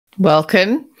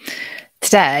Welcome.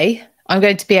 Today, I'm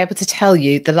going to be able to tell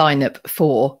you the lineup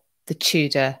for the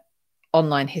Tudor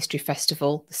Online History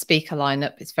Festival. The speaker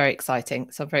lineup is very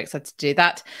exciting, so I'm very excited to do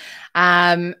that.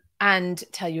 And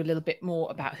tell you a little bit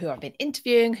more about who I've been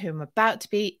interviewing, who I'm about to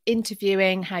be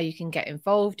interviewing, how you can get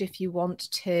involved if you want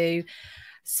to.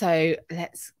 So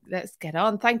let's get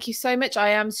on. Thank you so much. I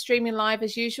am streaming live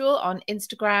as usual on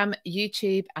Instagram,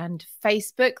 YouTube, and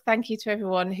Facebook. Thank you to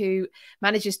everyone who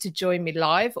manages to join me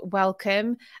live.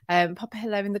 Welcome. Pop a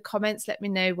hello in the comments. Let me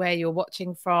know where you're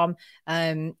watching from.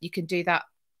 You can do that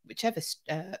whichever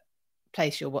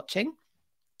place you're watching.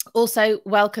 Also,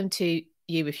 welcome to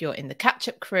you if you're in the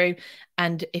catch-up crew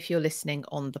and if you're listening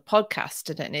on the podcast.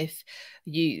 I don't know if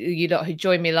you lot who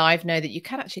join me live know that you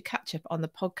can actually catch up on the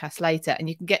podcast later, and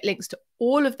you can get links to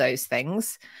all of those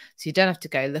things, so you don't have to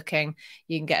go looking.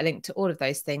 You can get a link to all of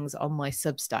those things on my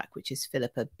Substack, which is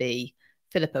Philippa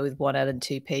with one L and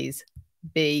two P's,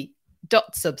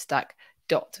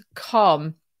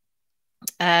 b.substack.com.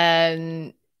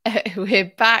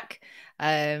 We're back.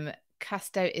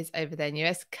 Casto is over there in the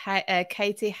US.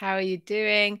 Katie, how are you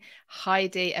doing?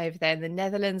 Heidi over there in the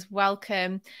Netherlands,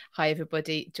 welcome. Hi,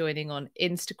 everybody joining on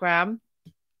Instagram.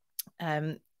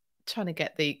 Trying to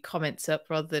get the comments up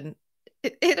rather than...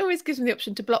 It always gives me the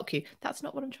option to block you. That's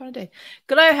not what I'm trying to do.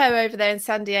 Galoho over there in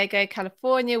San Diego,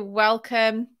 California,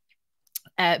 welcome.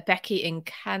 Becky in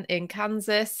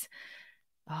Kansas.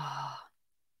 Oh,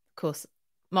 of course,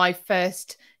 my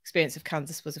first experience of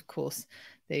Kansas was, of course,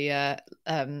 the...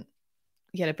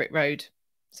 Yellow Brick Road.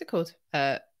 What's it called?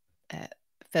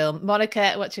 Film.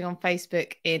 Monica watching on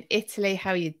Facebook in Italy. How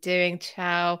are you doing?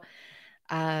 Ciao.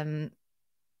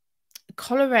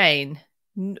 Coleraine.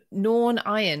 Norn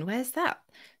Iron. Where's that?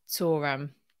 Toram.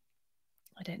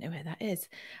 I don't know where that is.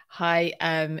 Hi,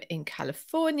 in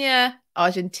California.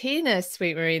 Argentina,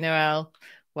 sweet Marie Noel.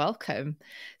 Welcome.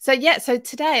 So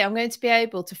today I'm going to be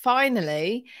able to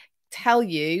finally tell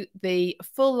you the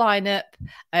full lineup.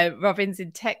 Robin's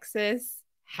in Texas.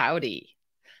 Howdy.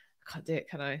 I can't do it,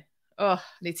 can I? Oh,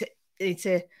 I need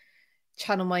to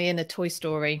channel my inner Toy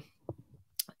Story.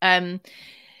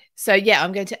 So yeah,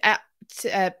 I'm going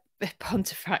to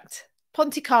Pontefract,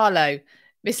 Ponte Carlo,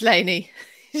 Miss Laney.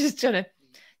 Just trying to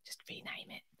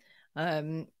rename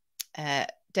it.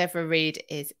 Deborah Reed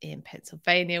is in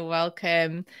Pennsylvania.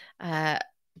 Welcome.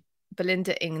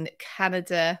 Belinda in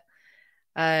Canada.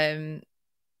 Edith,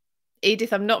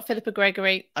 I'm not Philippa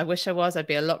Gregory. I wish I was. I'd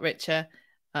be a lot richer.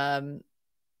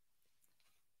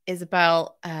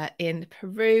 Isabel in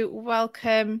Peru,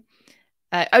 welcome.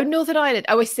 Northern Ireland.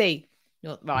 Oh, I see.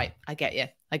 Right, I get you.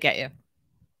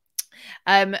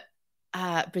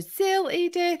 Brazil,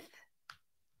 Edith.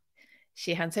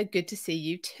 Sheehan, so good to see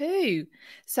you too.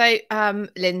 So,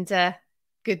 Linda,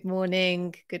 good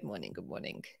morning. Good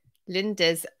morning.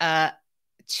 Linda's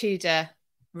Tudor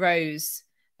Rose.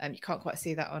 You can't quite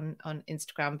see that on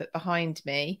Instagram, but behind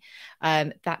me,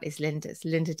 that is Linda's.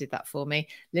 Linda did that for me.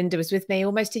 Linda was with me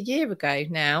almost a year ago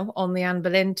now on the Anne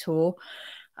Boleyn tour,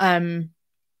 and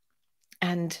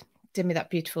did me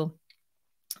that beautiful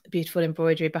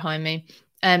embroidery behind me.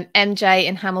 MJ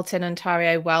in Hamilton,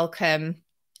 Ontario, welcome.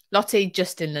 Lottie,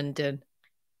 just in London.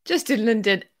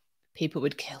 People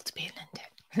would kill to be in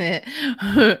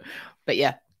London. But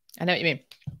yeah, I know what you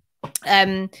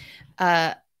mean.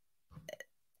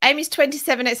 Amy's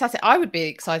 27 at Saturday. I would be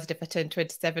excited if I turned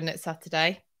 27 at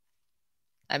Saturday.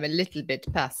 I'm a little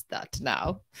bit past that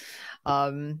now.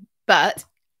 But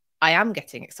I am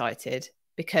getting excited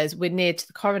because we're near to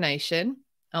the coronation,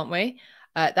 aren't we?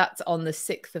 That's on the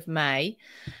 6th of May.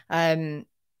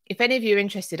 If any of you are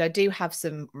interested, I do have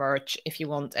some merch if you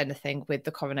want anything with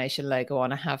the coronation logo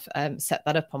on. I have set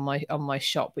that up on my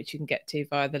shop, which you can get to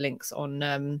via the links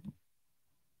on...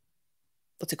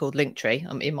 what's it called?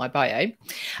 Linktree. In my bio.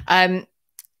 And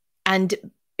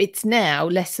it's now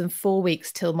less than 4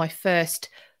 weeks till my first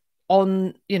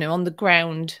on the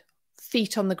ground,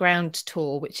 feet on the ground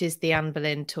tour, which is the Anne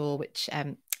Boleyn tour, which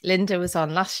Linda was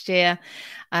on last year.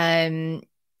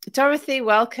 Dorothy,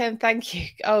 welcome. Thank you.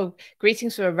 Oh,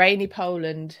 greetings from a rainy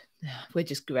Poland. We're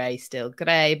just grey still.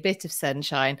 Grey, a bit of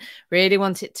sunshine. Really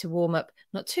want it to warm up.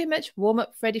 Not too much. Warm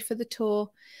up, ready for the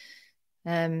tour.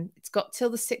 It's got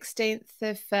till the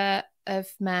 16th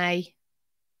of May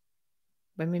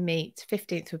when we meet.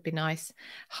 15th would be nice.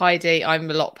 Heidi, I'm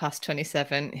a lot past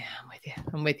 27. Yeah,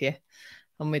 I'm with you.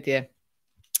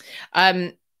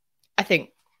 I think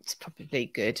it's probably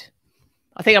good.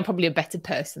 I think I'm probably a better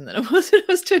person than I was when I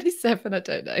was 27. I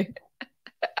don't know.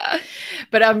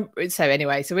 But so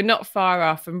anyway, so we're not far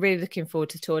off. I'm really looking forward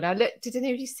to tour. Now, look, did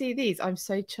any of you see these? I'm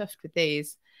so chuffed with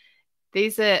these.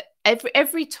 These are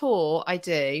every tour I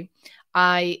do.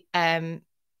 I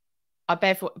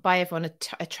buy everyone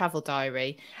a travel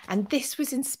diary, and this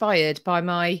was inspired by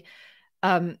my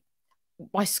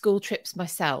school trips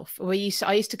myself. I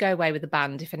used to go away with a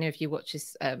band. If any of you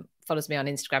follows me on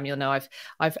Instagram, you'll know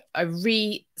I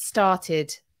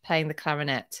restarted playing the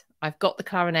clarinet. I've got the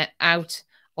clarinet out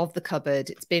of the cupboard.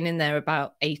 It's been in there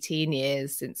about 18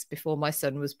 years, since before my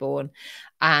son was born,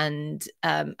 and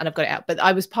I've got it out. But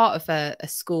I was part of a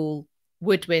school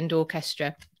woodwind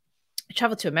orchestra. I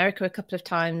traveled to America a couple of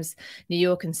times, New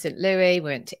York and St. Louis. We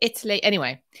went to Italy.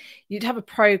 Anyway, you'd have a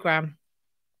program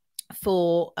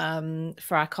for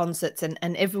our concerts,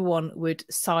 and everyone would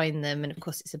sign them, and of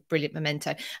course it's a brilliant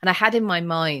memento. And I had in my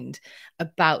mind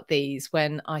about these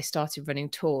when I started running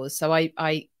tours, so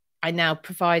I now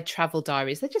provide travel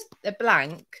diaries. They're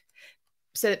blank,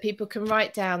 so that people can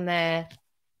write down their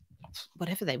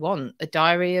whatever they want, a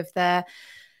diary of their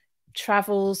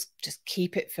travels, just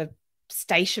keep it for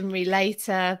stationery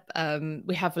later.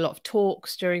 We have a lot of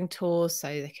talks during tours, so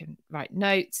they can write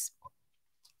notes.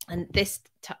 And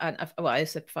I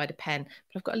also provide a pen,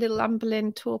 but I've got a little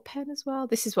Amberlin tour pen as well.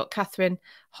 This is what Catherine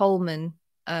Holman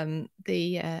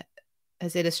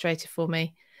has illustrated for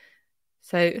me.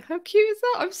 So how cute is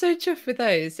that? I'm so chuffed with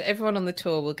those. Everyone on the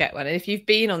tour will get one. And if you've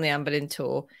been on the Amberlin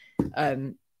tour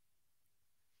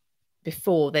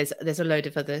before, there's a load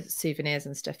of other souvenirs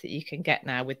and stuff that you can get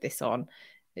now with this on,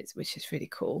 which is really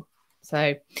cool.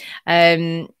 So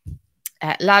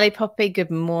Lally Poppy,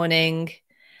 good morning.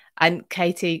 And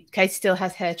Katie still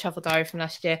has her travel diary from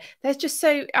last year. There's just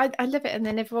so I love it. And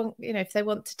then everyone, if they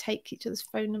want to take each other's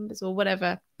phone numbers or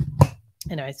whatever,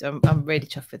 so I'm really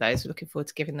chuffed with those. We're looking forward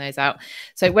to giving those out.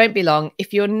 So it won't be long.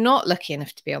 If you're not lucky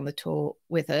enough to be on the tour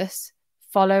with us,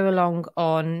 follow along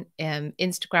on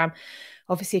Instagram.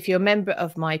 Obviously, if you're a member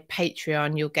of my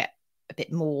Patreon, you'll get a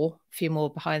few more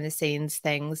behind the scenes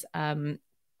things. But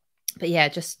yeah,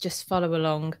 just follow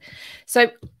along.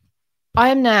 So I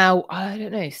am now,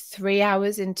 3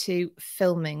 hours into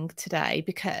filming today,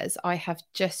 because I have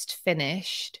just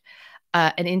finished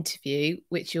an interview,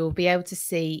 which you'll be able to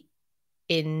see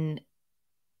in,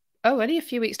 only a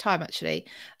few weeks' time, actually,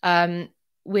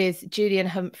 with Julian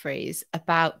Humphreys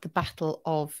about the Battle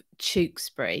of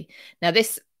Tewkesbury. Now,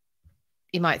 this,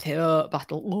 you might say,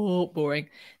 battle, boring.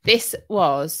 This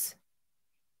was,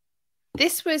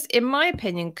 in my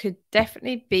opinion, could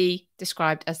definitely be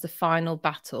described as the final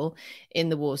battle in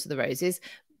the Wars of the Roses,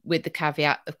 with the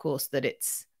caveat, of course, that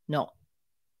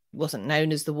wasn't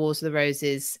known as the Wars of the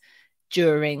Roses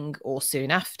during or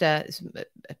soon after. It's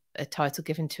a title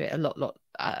given to it a lot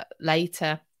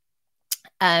later.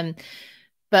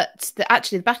 But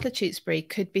actually, the Battle of Tewkesbury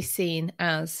could be seen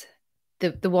as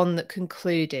the one that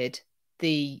concluded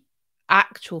the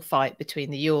actual fight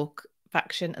between the York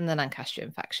faction and the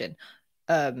Lancastrian faction.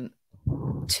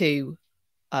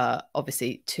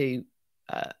 Obviously two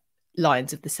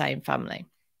lines of the same family.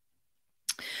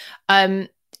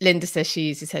 Linda says she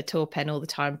uses her tour pen all the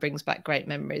time, brings back great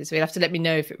memories. You'll have to let me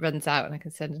know if it runs out and I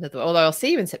can send another one. Although I'll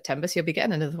see you in September, so you'll be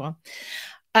getting another one.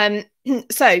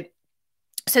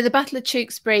 So the Battle of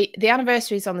Tewkesbury, the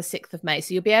anniversary is on the 6th of May.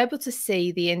 So you'll be able to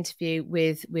see the interview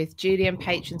with Julian.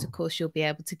 Patrons, of course, you'll be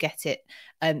able to get it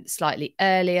slightly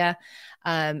earlier,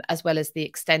 as well as the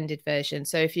extended version.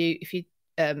 So if you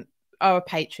are a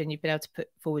patron, you've been able to put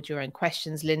forward your own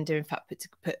questions. Linda, in fact,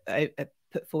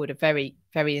 put forward a very,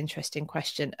 very interesting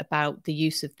question about the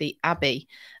use of the abbey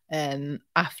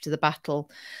after the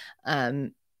battle.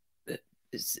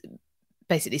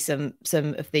 Basically, some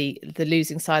of the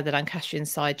losing side, the Lancastrian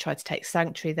side, tried to take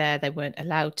sanctuary there. They weren't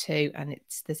allowed to, and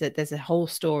there's a whole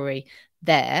story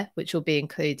there, which will be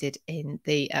included in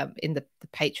the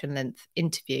patron length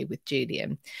interview with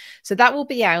Julian. So that will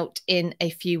be out in a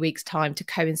few weeks' time to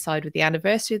coincide with the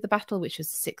anniversary of the battle, which was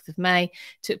the 6th of May.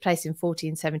 It took place in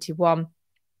 1471,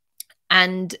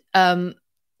 and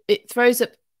it throws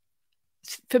up,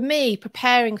 for me,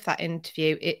 preparing for that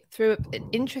interview, it threw up an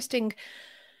interesting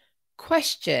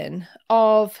question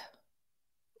of,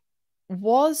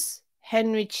 was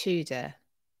Henry Tudor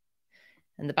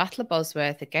and the Battle of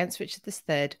Bosworth against Richard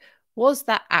III, was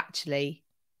that actually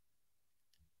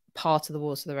part of the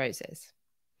Wars of the Roses?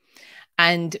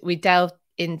 And we delved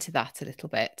into that a little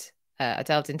bit. I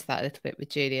delved into that a little bit with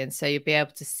Julian, so you'll be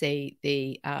able to see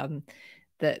the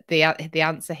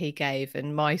answer he gave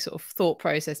and my sort of thought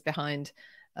process behind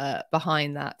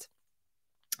that.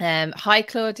 Hi,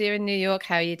 Claudia in New York.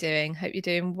 How are you doing? Hope you're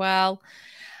doing well.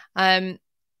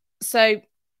 So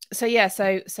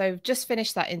just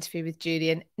finished that interview with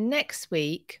Julian. Next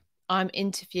week, I'm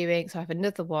interviewing. So I have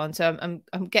another one. So I'm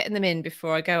getting them in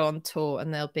before I go on tour,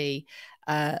 and there'll be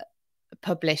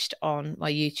published on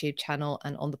my YouTube channel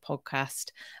and on the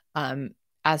podcast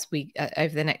as we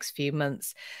over the next few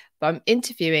months. But I'm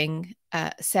interviewing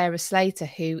Sarah Slater,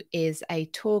 who is a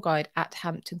tour guide at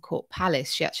Hampton Court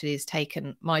Palace. She actually has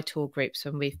taken my tour groups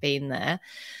when we've been there.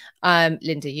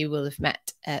 Linda, you will have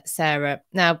met Sarah.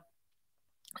 Now,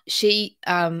 she's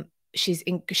on.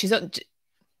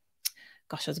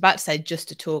 Gosh, I was about to say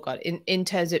just a tour guide. In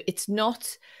terms of, it's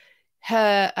not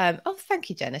her. Oh,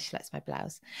 thank you, Jenna. She likes my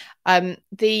blouse.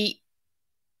 The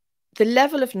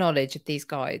level of knowledge of these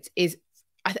guides is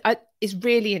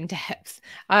really in depth.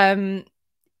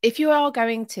 If you are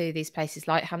going to these places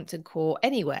like Hampton Court,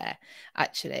 anywhere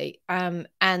actually, and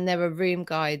there are room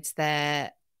guides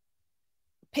there,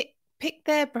 pick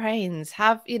their brains.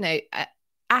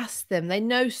 Ask them. They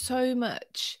know so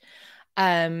much,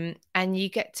 and you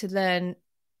get to learn.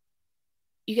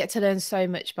 You get to learn so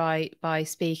much by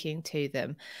speaking to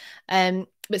them.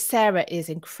 But Sarah is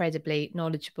incredibly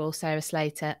knowledgeable, Sarah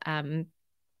Slater.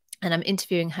 And I'm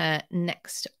interviewing her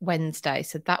next Wednesday.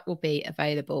 So that will be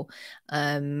available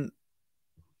I'm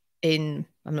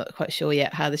not quite sure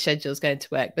yet how the schedule is going to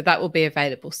work, but that will be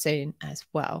available soon as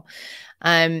well.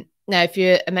 Now, if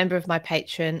you're a member of my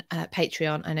Patreon,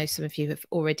 I know some of you have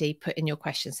already put in your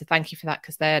questions. So thank you for that,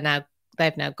 because they've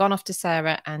now gone off to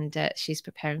Sarah, and she's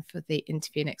preparing for the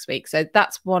interview next week. So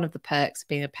that's one of the perks of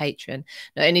being a patron.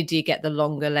 Not only do you get the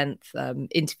longer length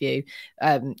interview,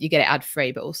 you get it ad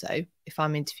free, but also if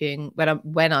I'm interviewing,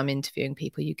 when I'm interviewing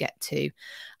people, you get to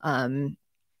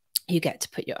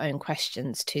put your own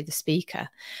questions to the speaker.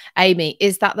 Amy,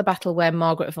 is that the battle where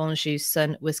Margaret of Anjou's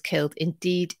son was killed?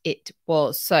 Indeed, it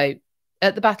was. So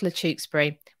at the Battle of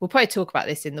Tewkesbury, we'll probably talk about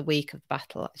this in the week of the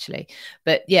battle, actually.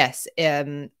 But yes,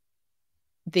 so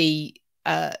the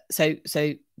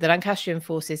Lancastrian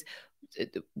forces,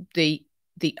 the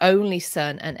only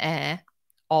son and heir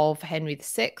of Henry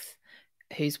VI,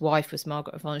 whose wife was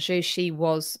Margaret of Anjou, she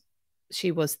was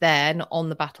there, not on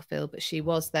the battlefield, but she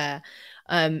was there.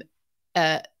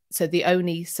 So the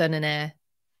only son and heir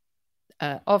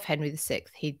of Henry VI,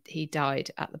 he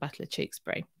died at the Battle of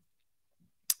Tewkesbury.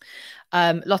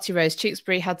 Lottie Rose,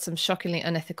 Tewkesbury had some shockingly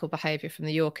unethical behaviour from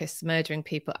the Yorkists, murdering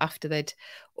people after they'd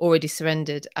already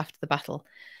surrendered after the battle,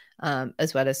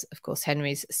 as well as, of course,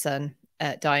 Henry's son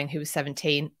dying, who was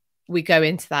 17. We go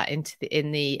into that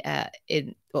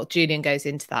Julian goes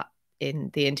into that in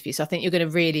the interview. So I think you're going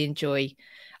to really enjoy.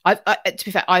 To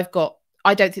be fair, I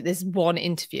don't think there's one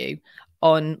interview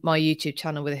on my YouTube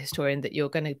channel with a historian that you're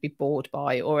going to be bored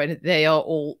by, or they are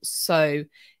all so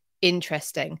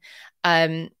interesting.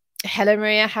 Helen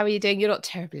Maria, how are you doing? You're not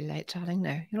terribly late, darling.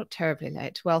 No, you're not terribly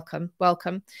late. Welcome.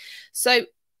 So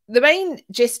the main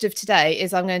gist of today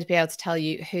is I'm going to be able to tell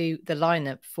you who the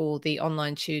lineup for the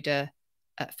online Tudor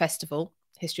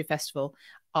history festival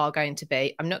are going to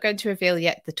be. I'm not going to reveal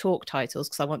yet the talk titles,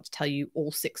 because I want to tell you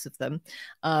all 6 of them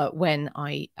when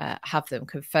I have them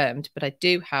confirmed, but I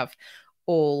do have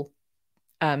all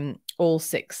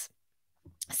 6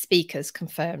 speakers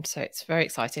confirmed, so it's very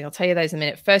exciting. I'll tell you those in a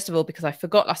minute. First of all, because I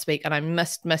forgot last week, and I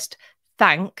must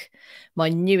thank my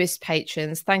newest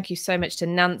patrons. Thank you so much to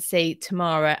Nancy,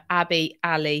 Tamara, Abby,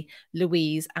 Ali,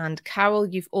 Louise, and Carol.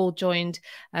 You've all joined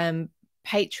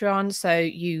Patreon, so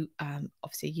you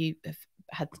obviously you have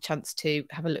had the chance to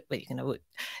have a look.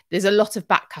 There's a lot of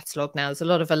back catalogue now.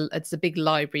 It's a big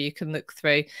library you can look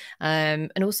through, and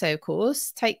also, of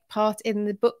course, take part in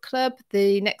the book club.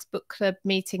 The next book club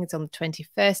meeting is on the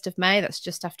 21st of May. That's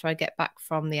just after I get back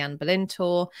from the Anne Boleyn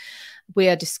tour. We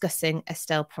are discussing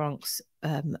Estelle Peronc's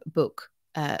book,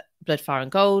 Blood, Fire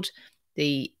and Gold,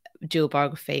 the dual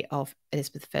biography of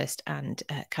Elizabeth I and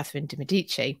Catherine de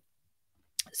Medici.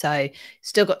 So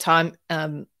still got time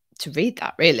to read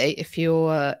that, really, if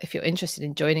you're interested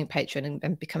in joining Patreon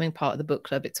and becoming part of the book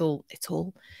club. It's all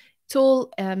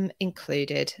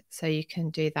included, so you can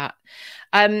do that.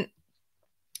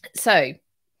 So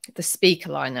the speaker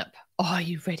lineup. Oh, are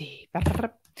you ready?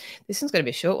 This one's going to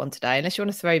be a short one today, unless you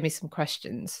want to throw me some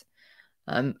questions.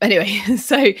 Anyway,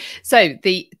 so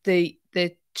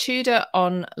the Tudor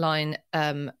online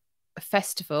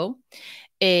festival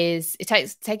is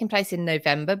taking place in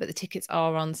November, but the tickets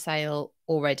are on sale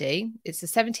already. It's the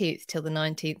 17th till the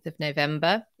 19th of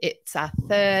November. It's our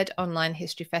 3rd online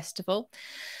history festival.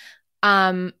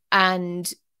 And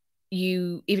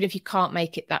even if you can't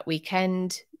make it that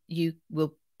weekend, you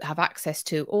will have access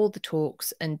to all the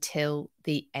talks until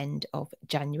the end of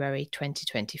January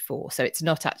 2024. So it's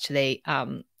not actually,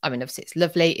 obviously it's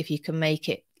lovely if you can make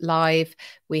it live.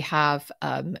 We have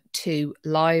 2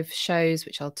 live shows,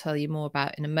 which I'll tell you more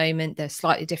about in a moment. They're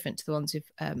slightly different to the ones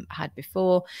we've had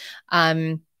before.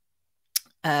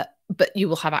 but you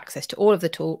will have access to all of the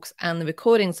talks and the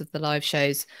recordings of the live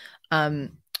shows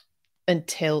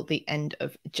until the end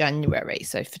of January.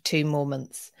 So for 2 more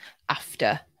months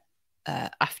after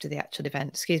the actual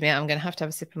event. Excuse me, I'm going to have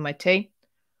a sip of my tea.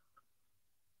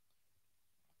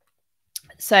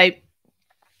 So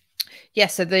yeah,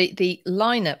 so the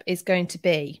lineup is going to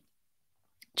be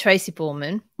Tracy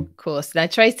Borman, of course. Now,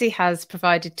 Tracy has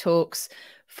provided talks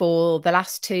for the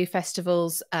last 2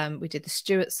 festivals. We did the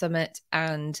Stuart Summit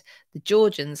and the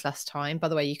Georgians last time. By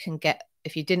the way, you can get,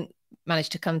 if you didn't manage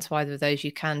to come to either of those,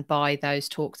 you can buy those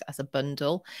talks as a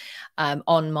bundle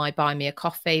on my Buy Me a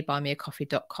Coffee,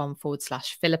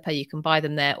 buymeacoffee.com/Philippa. You can buy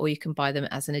them there, or you can buy them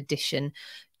as an addition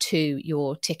to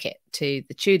your ticket to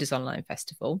the Tudors Online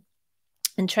Festival.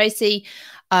 And Tracy,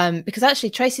 because actually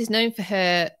Tracy's known for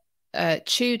her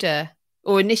Tudor,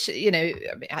 or initially, you know,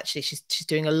 I mean, actually she's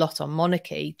doing a lot on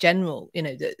monarchy general, you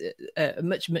know, a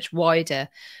much wider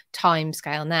time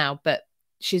scale now, but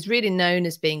she's really known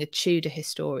as being a Tudor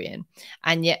historian,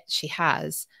 and yet she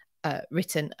has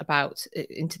written about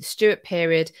into the Stuart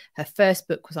period. Her first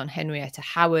book was on Henrietta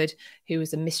Howard, who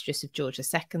was a mistress of George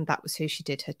II. That was who she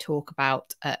did her talk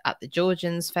about at the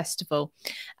Georgians Festival.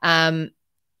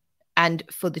 And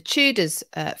for the Tudors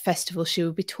festival, she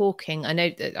will be talking. I know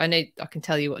I can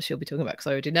tell you what she'll be talking about because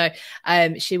I already know.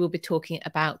 She will be talking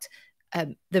about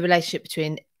the relationship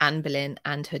between Anne Boleyn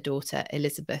and her daughter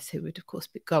Elizabeth, who would of course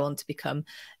go on to become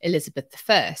Elizabeth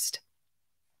I.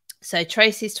 So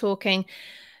Tracy's talking.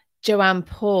 Joanne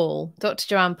Paul, Dr.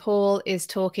 Joanne Paul is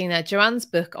talking. Now, Joanne's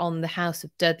book on the House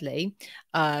of Dudley,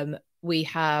 we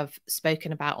have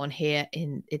spoken about on here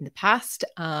in the past,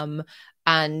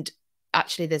 and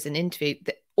actually there's an interview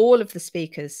that all of the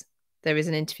speakers there is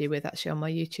an interview with actually on my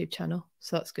YouTube channel,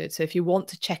 so that's good. So if you want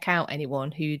to check out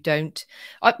anyone who you don't,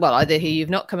 well, either who you've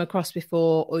not come across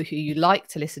before or who you like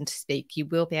to listen to speak, you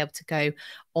will be able to go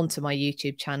onto my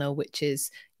YouTube channel, which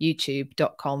is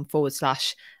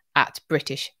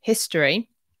youtube.com/@British History.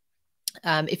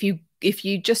 If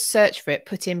you just search for it,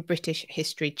 put in British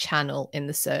History Channel in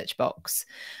the search box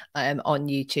on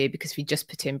YouTube, because if you just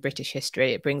put in British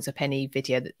History, it brings up any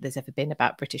video that there's ever been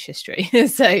about British history.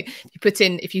 So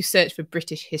if you search for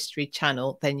British History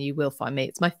Channel, then you will find me.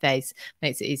 It's my face,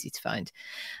 makes it easy to find.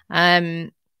 So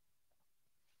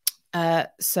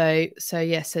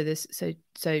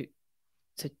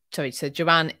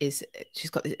Joanne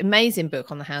she's got this amazing book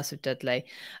on the House of Dudley,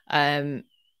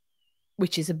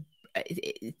 which is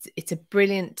it's a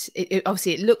brilliant,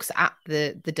 obviously it looks at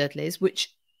the Dudleys,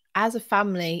 which as a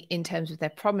family in terms of their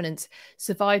prominence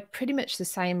survived pretty much the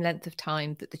same length of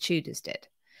time that the Tudors did.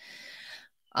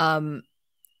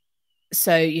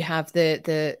 So you have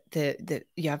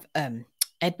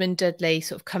Edmund Dudley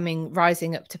sort of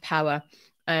rising up to power,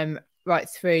 right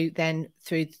through the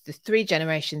 3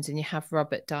 generations, and you have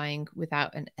Robert dying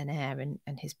without an heir, and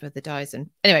his brother dies, and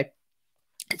anyway.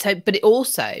 So, but it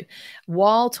also,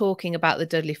 while talking about the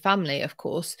Dudley family, of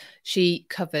course, she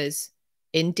covers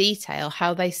in detail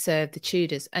how they served the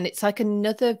Tudors, and it's like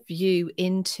another view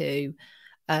into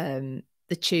the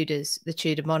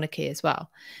Tudor monarchy as well.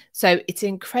 So it's an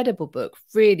incredible book,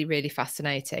 really, really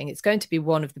fascinating. It's going to be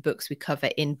one of the books we cover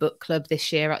in book club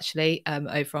this year, actually,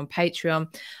 over on Patreon.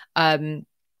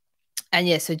 And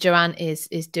yeah, so Joanne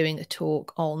is doing a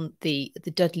talk on the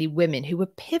Dudley women, who were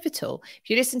pivotal. If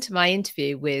you listen to my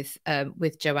interview with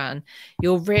Joanne,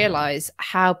 you'll realise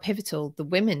how pivotal the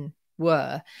women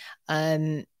were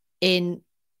in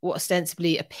what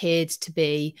ostensibly appeared to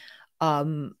be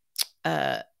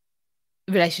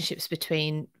relationships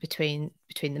between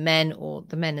the men, or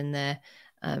the men and their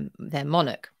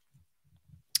monarch.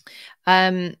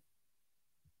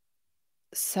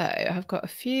 So I've got a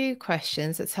few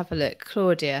questions. Let's have a look.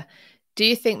 Claudia, do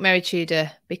you think Mary Tudor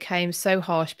became so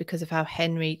harsh because of how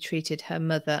Henry treated her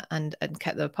mother and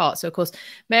kept them apart? So of course,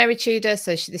 Mary Tudor.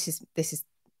 So this is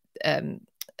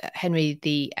Henry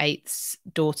VIII's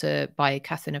daughter by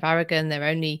Catherine of Aragon, their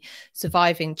only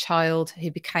surviving child,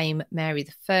 who became Mary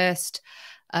I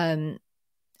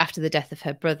after the death of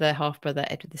her brother, half brother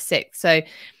Edward VI. So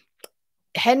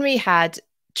Henry had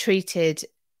treated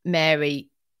Mary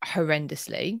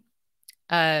horrendously,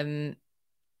 and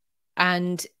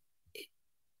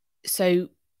so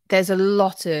there's a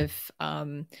lot of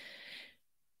bad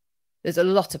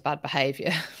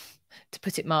behavior to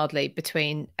put it mildly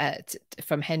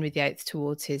from Henry VIII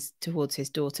towards his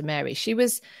daughter Mary. She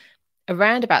was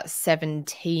around about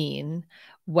 17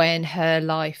 when her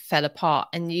life fell apart,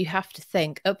 and you have to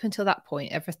think up until that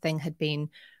point everything had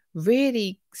been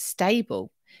really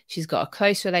stable. She's got a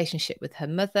close relationship with her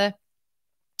mother.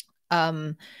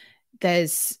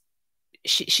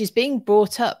 She's being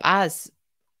brought up as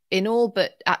in all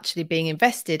but actually being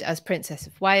invested as Princess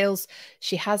of Wales.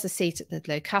 She has a seat at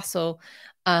Ludlow Castle.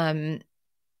 You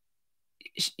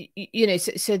know,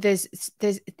 so there's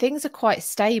things are quite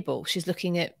stable. She's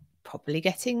looking at probably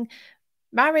getting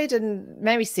married, and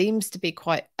Mary seems to be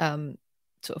quite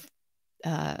sort of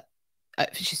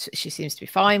she seems to be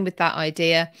fine with that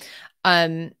idea.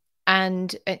 And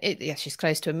yeah, she's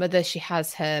close to her mother. She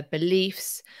has her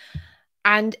beliefs,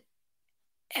 and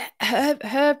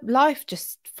her life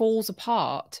just falls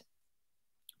apart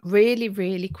really,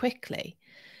 really quickly.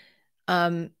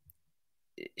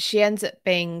 She ends up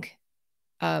being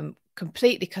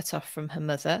completely cut off from her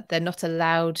mother. They're not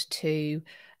allowed to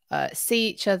see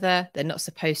each other. They're not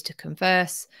supposed to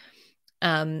converse.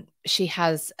 She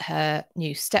has her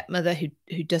new stepmother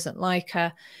who doesn't like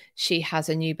her. She has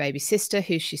a new baby sister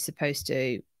who she's supposed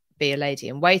to be a lady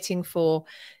in waiting for.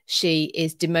 She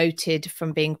is demoted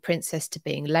from being princess to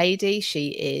being lady. She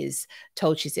is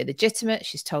told she's illegitimate.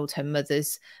 She's told her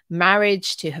mother's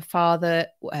marriage to her father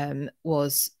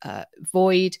was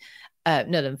void,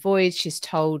 null and void. She's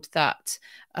told that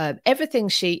everything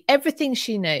she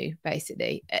knew,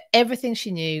 basically, everything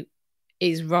she knew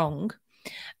is wrong.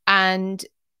 And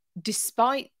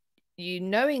despite you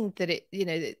knowing that it, you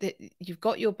know, that you've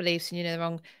got your beliefs and you know they're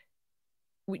wrong,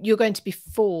 you're going to be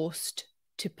forced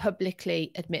to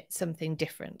publicly admit something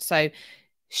different. So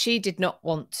she did not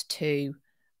want to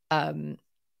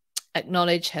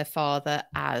acknowledge her father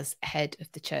as head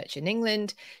of the church in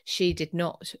England. She did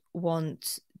not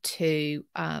want to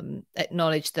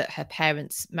acknowledge that her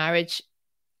parents' marriage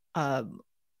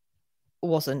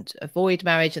wasn't a void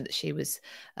marriage and that she was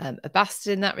a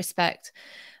bastard in that respect.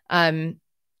 And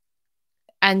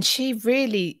she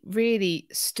really, really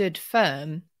stood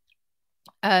firm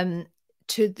to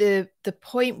the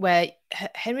point where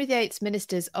Henry VIII's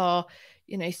ministers are,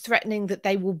 you know, threatening that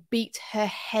they will beat her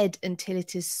head until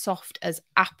it is soft as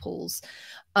apples,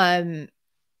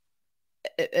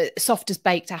 soft as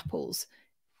baked apples,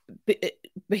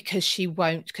 because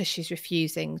she's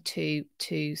refusing to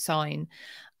sign.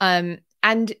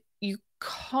 And you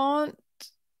can't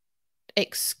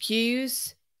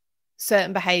excuse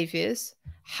certain behaviors,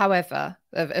 however,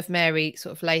 of Mary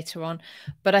sort of later on.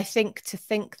 But I think to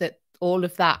think that all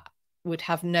of that would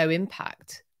have no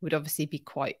impact would obviously be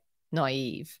quite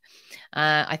naive.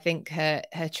 I think her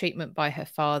treatment by her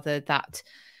father, that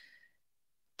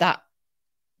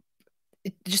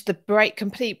just the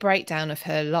complete breakdown of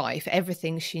her life,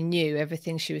 everything she knew,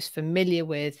 everything she was familiar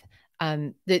with,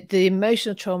 the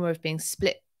emotional trauma of being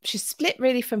split. She's split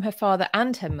really from her father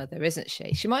and her mother, isn't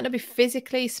she? She might not be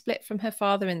physically split from her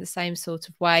father in the same sort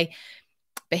of way,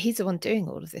 but he's the one doing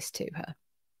all of this to her.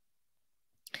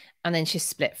 And then she's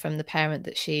split from the parent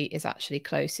that she is actually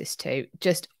closest to.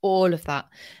 Just all of that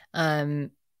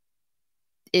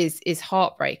is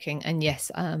heartbreaking. And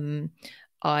yes, I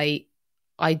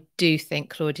do think,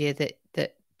 Claudia, that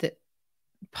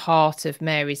part of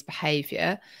Mary's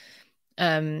behaviour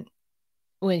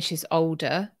when she's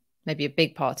older, maybe a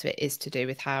big part of it, is to do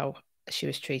with how she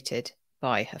was treated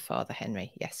by her father,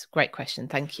 Henry. Yes, great question.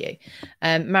 Thank you.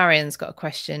 Marianne's got a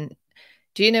question.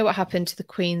 Do you know what happened to the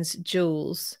Queen's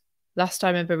jewels? Last I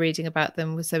remember reading about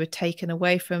them was they were taken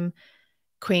away from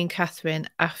Queen Catherine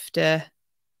after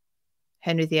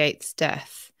Henry VIII's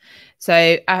death.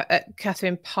 So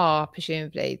Catherine Parr,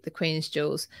 presumably, the Queen's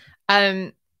jewels.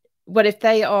 But if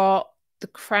they are the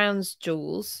Crown's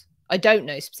jewels, I don't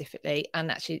know specifically. And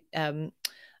actually, I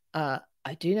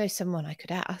do know someone I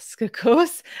could ask, of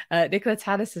course. Nicola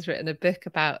Tallis has written a book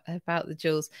about the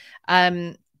jewels.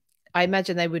 I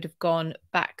imagine they would have gone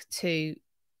back to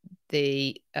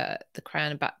the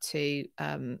Crown, back to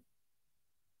at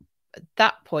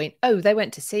that point. Oh, they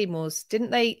went to Seymour's,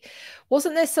 didn't they?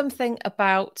 Wasn't there something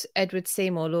about Edward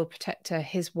Seymour, Lord Protector,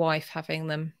 his wife having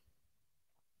them?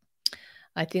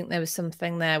 I think there was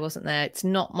something there, wasn't there? It's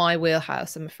not my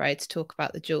wheelhouse, I'm afraid, to talk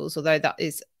about the jewels, although that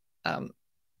is a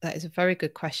very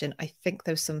good question. I think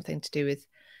there was something to do with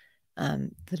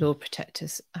the Lord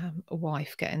Protector's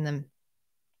wife getting them.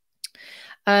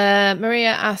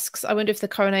 Maria asks, I wonder if the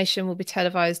coronation will be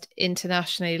televised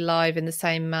internationally live in the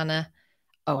same manner.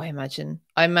 Oh, I imagine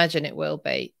it will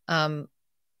be.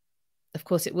 Of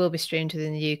course, it will be streamed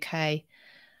within the UK,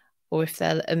 or if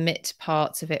they'll omit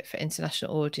parts of it for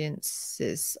international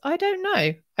audiences. I don't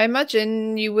know. I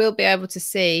imagine you will be able to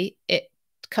see it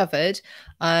covered.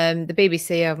 The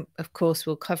BBC, of course,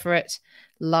 will cover it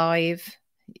live.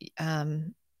 Yeah,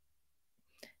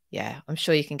 I'm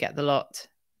sure you can get the lot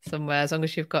somewhere as long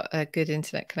as you've got a good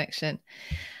internet connection.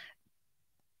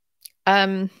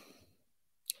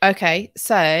 Okay,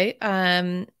 so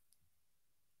oh,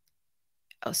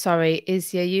 sorry,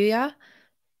 is Yuya?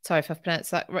 sorry if I've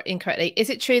pronounced that incorrectly. Is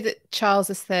it true that Charles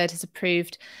III has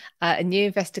approved a new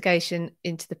investigation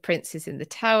into the princes in the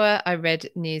Tower? I read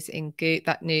that news in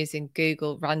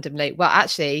Google randomly. Well,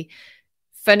 actually,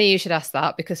 funny you should ask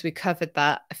that, because we covered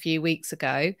that a few weeks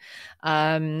ago.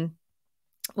 One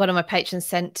of my patrons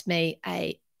sent me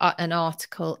an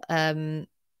article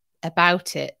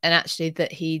about it, and actually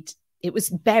that it was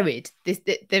buried.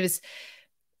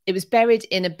 It was buried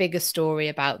in a bigger story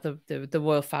about the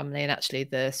royal family, and actually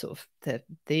the sort of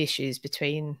the issues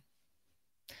between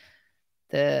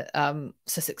the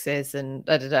Sussexes and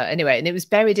anyway, and it was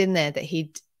buried in there that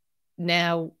he'd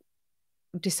now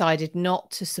decided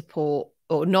not to support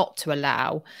or not to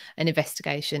allow an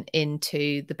investigation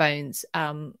into the bones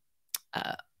that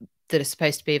are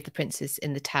supposed to be of the princes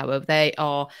in the Tower. They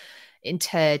are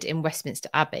interred in Westminster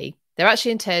Abbey. They're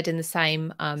actually interred in the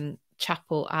same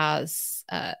chapel as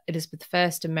Elizabeth I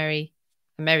and Mary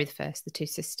I, the two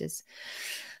sisters.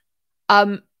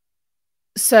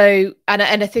 So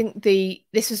I think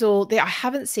this was all I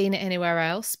haven't seen it anywhere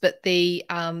else, but the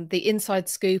inside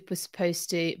scoop was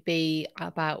supposed to be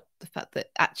about the fact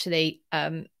that actually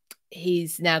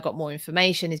he's now got more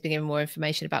information. He's been given more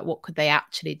information about what could they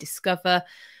actually discover.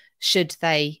 Should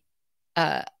they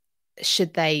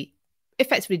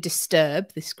effectively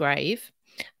disturb this grave,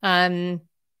 and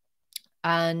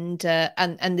that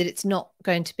it's not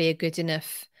going to be a good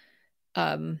enough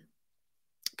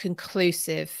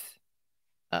conclusive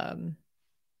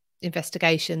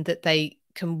investigation that they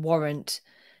can warrant.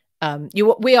 I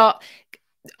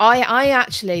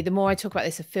actually, the more I talk about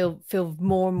this, I feel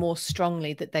more and more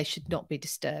strongly that they should not be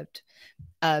disturbed.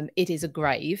 It is a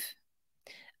grave.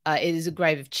 It is a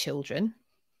grave of children.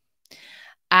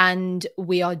 And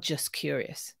we are just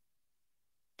curious.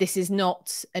 This is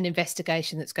not an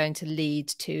investigation that's going to lead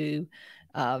to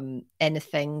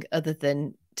anything other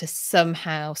than to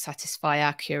somehow satisfy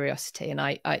our curiosity.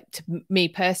 And to me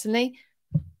personally,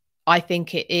 I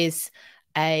think it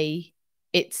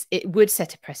would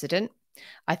set a precedent.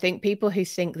 I think people who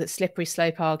think that slippery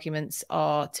slope arguments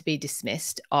are to be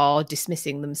dismissed are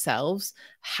dismissing themselves.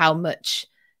 How much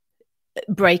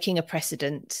breaking a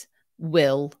precedent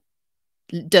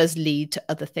does lead to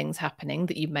other things happening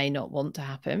that you may not want to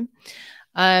happen.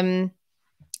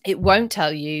 It won't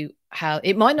tell you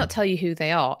it might not tell you who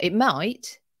they are. It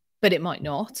might, but it might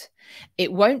not.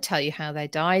 It won't tell you how they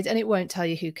died, and it won't tell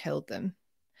you who killed them.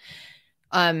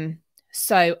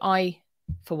 So I,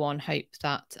 for one, hope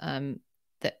that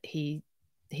that he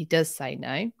does say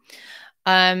no.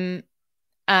 I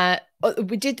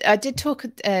did talk,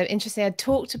 interesting, I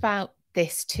talked about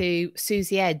this to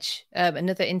Susie Edge,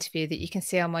 another interview that you can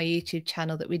see on my YouTube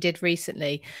channel that we did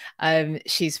recently.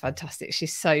 She's fantastic.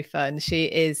 She's so fun. She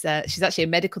is she's actually a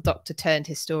medical doctor turned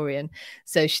historian,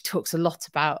 so she talks a lot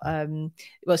about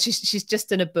well, she's just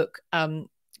done a book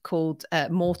called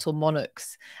Mortal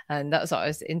Monarchs, and that's what I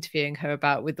was interviewing her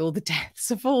about, with all the deaths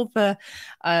of all the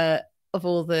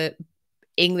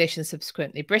English and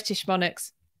subsequently British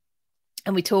monarchs.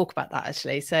 And we talk about that,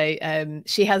 actually. So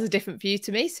she has a different view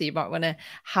to me, so you might want to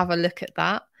have a look at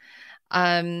that.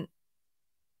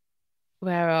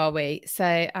 Where are we?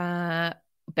 So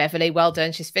Beverly, well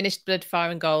done. She's finished Blood, Fire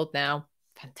and Gold now.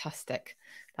 Fantastic.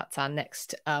 That's our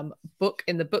next book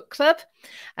in the book club.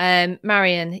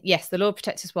 Marion, yes, the Lord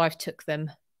Protector's wife took them,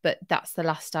 but that's the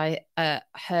last I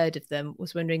heard of them.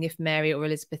 Was wondering if Mary or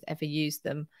Elizabeth ever used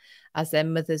them as their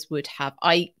mothers would have.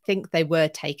 I think they were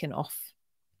taken off.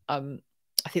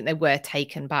 I think they were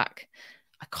taken back.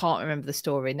 I can't remember the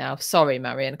story now. Sorry,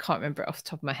 Marion, I can't remember it off the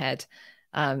top of my head.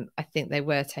 I think they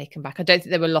were taken back. I don't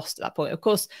think they were lost at that point. Of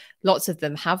course, lots of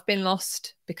them have been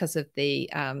lost because of the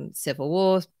Civil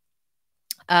War.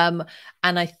 But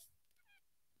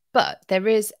there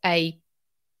is a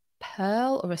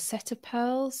pearl or a set of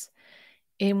pearls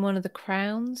in one of the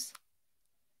crowns.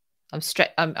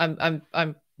 I'm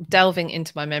delving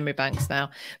into my memory banks now,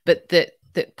 but that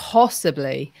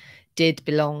possibly did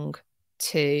belong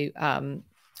to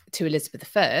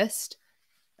Elizabeth I,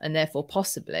 and therefore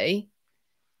possibly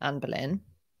Anne Boleyn.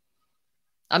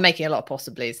 I'm making a lot of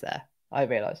possiblies there, I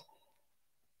realise.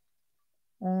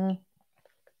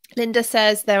 Linda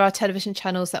says there are television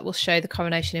channels that will show the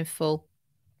coronation in full,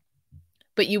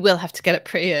 but you will have to get up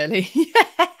pretty early.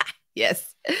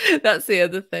 Yes, that's the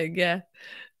other thing. Yeah.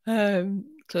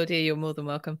 Claudia, you're more than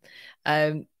welcome.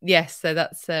 Yes, so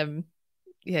that's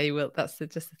yeah, you will. That's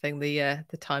just the thing, the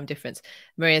time difference.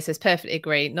 Maria says, perfectly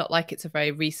agree. Not like it's a very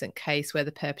recent case where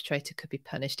the perpetrator could be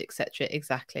punished, etc.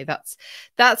 Exactly.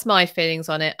 That's my feelings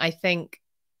on it. I think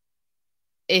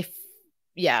at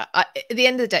the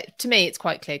end of the day, to me, it's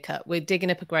quite clear cut. We're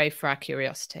digging up a grave for our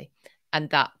curiosity, and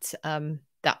that to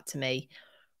me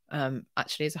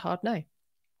actually is a hard no.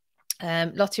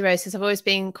 Lottie Rose says, I've always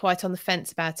been quite on the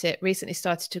fence about it. Recently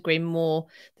started to agree more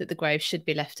that the grave should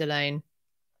be left alone.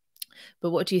 But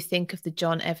what do you think of the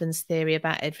John Evans theory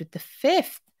about Edward V?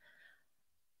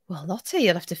 Well, Lottie,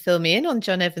 you'll have to fill me in on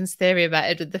John Evans' theory about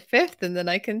Edward V, and then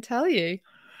I can tell you.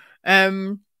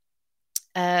 Fan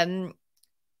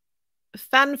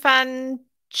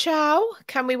Ciao.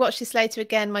 Can we watch this later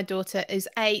again? My daughter is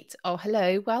 8. Oh,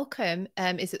 hello. Welcome.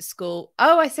 Is at school.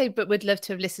 Oh, I say, but would love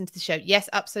to have listened to the show. Yes,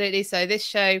 absolutely. So this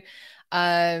show,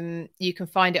 you can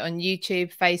find it on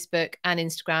YouTube, Facebook, and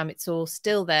Instagram. It's all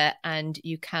still there, and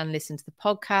you can listen to the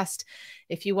podcast.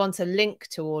 If you want a link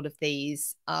to all of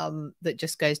these, that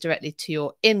just goes directly to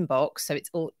your inbox, so it's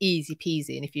all easy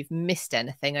peasy. And if you've missed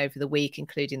anything over the week,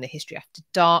 including the History After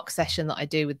Dark session that I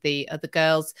do with the other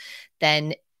girls,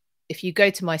 then if you go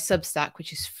to my Substack,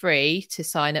 which is free to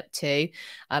sign up to,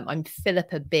 I'm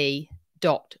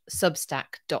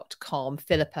philippab.substack.com,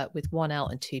 Philippa with 1 L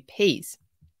and 2 P's.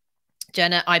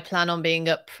 Jenna, I plan on being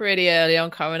up pretty early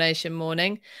on coronation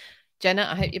morning. Jenna,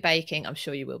 I hope you're baking. I'm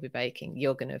sure you will be baking.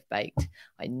 You're going to have baked.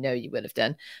 I know you will have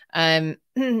done.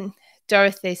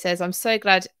 Dorothy says, I'm so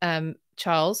glad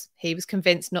Charles, he was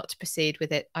convinced not to proceed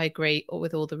with it. I agree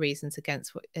with all the reasons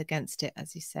against it,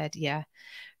 as you said. Yeah.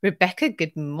 Rebecca,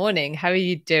 good morning. How are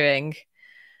you doing?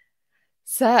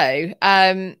 So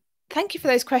thank you for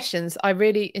those questions. I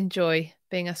really enjoy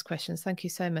being asked questions. Thank you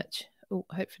so much. Oh,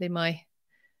 hopefully my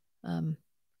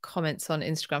comments on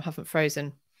Instagram haven't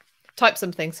frozen. Type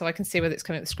something so I can see whether it's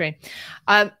coming up the screen.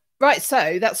 Right,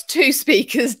 so that's 2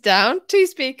 speakers down. 2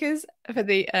 speakers for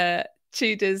the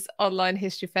Tudors Online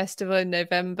History Festival in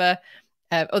November.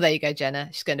 Oh, there you go, Jenna.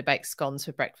 She's going to bake scones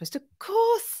for breakfast. Of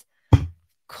course,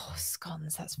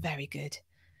 scones. That's very good.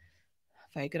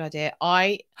 Very good idea.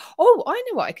 I know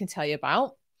what I can tell you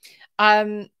about.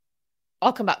 I'll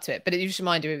come back to it, but it just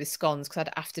reminded me of the scones because I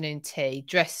had afternoon tea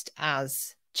dressed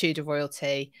as Tudor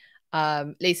royalty.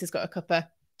 Lisa's got a cuppa.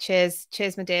 Cheers,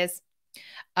 my dears.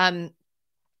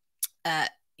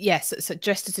 Yes, so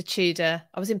dressed as a Tudor.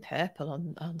 I was in purple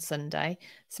on Sunday.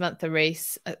 Samantha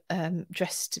Rees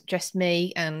dressed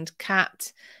me and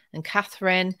Kat and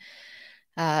Catherine.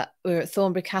 We were at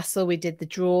Thornbury Castle. We did the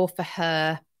draw for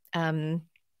her.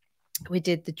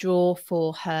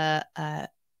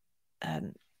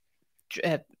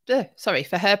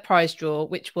 For her prize draw,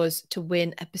 which was to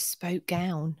win a bespoke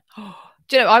gown.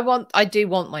 Do you know, I do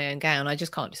want my own gown. I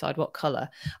just can't decide what color.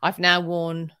 I've now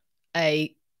worn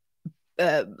a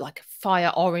like a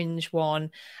fire orange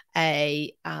one,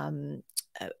 a like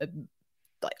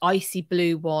icy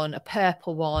blue one, a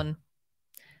purple one.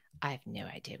 I have no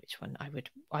idea which one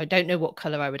I don't know what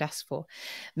color I would ask for.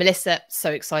 Melissa,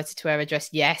 so excited to wear a dress.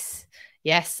 Yes.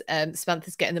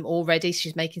 Samantha's getting them all ready.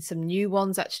 She's making some new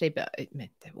ones actually, but they're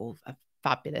all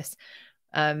fabulous.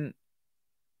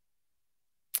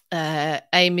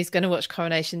 Amy's going to watch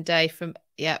Coronation Day from.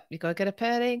 Yeah, you got to get up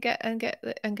early and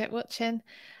get watching.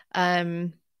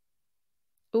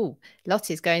 Oh,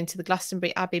 Lottie's going to the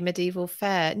Glastonbury Abbey Medieval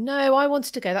Fair. No, I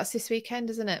wanted to go. That's this weekend,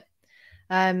 isn't it?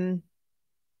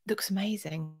 Looks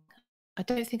amazing. I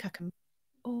don't think I can.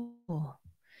 Oh,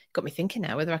 got me thinking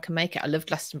now whether I can make it. I love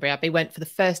Glastonbury Abbey. Went for the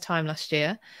first time last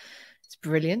year. It's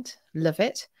brilliant. Love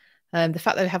it. The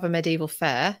fact that we have a medieval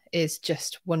fair is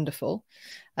just wonderful.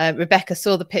 Rebecca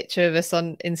saw the picture of us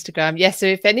on Instagram. Yes, so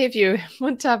if any of you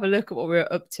want to have a look at what we're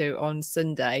up to on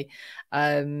Sunday,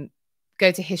 go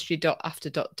to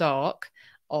history.after.dark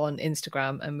on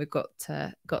Instagram, and we've got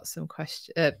some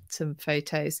some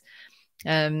photos.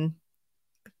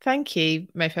 Thank you,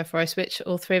 Mayfair Forest Witch.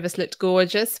 All 3 of us looked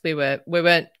gorgeous. We weren't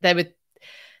ladylike.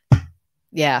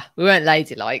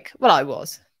 Well, I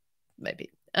was,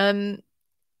 maybe.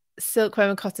 Silkworm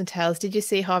and Cottontails. Did you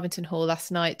see Harvington Hall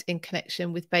last night in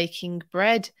connection with baking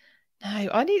bread? No,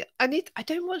 I don't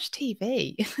watch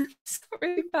TV. It's not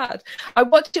really bad. I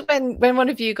watched it when one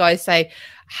of you guys say,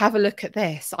 have a look at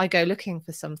this. I go looking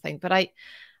for something, but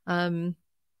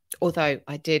although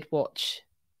I did watch,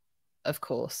 of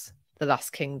course, the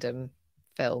Last Kingdom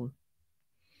film,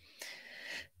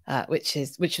 which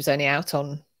was only out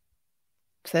on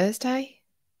Thursday.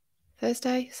 Is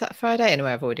that Friday?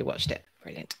 Anyway, I've already watched it.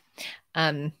 Brilliant.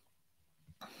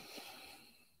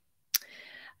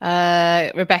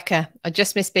 Rebecca, I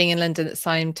just missed being in London at the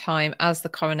same time as the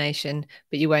coronation,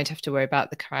 but you won't have to worry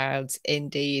about the crowds.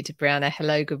 Indeed. Brianna,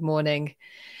 hello, good morning.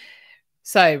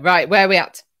 So, right, where are we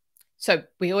at? So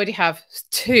we already have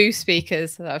 2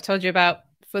 speakers that I've told you about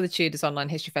for the Tudors Online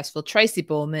History Festival, Tracy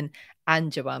Borman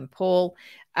and Joanne Paul.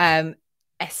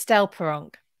 Estelle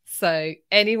Peronk. So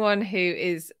anyone who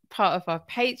is part of our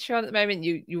Patreon at the moment,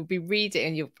 you'll be reading,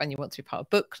 and you want to be part of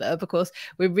book club, of course.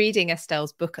 We're reading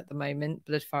Estelle's book at the moment,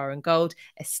 Blood, Fire and Gold.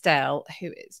 Estelle,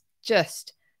 who is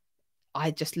just, I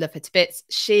just love her to bits.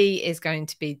 She is going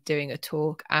to be doing a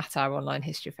talk at our online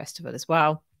history festival as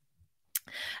well.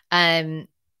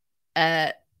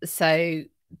 So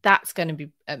that's going to be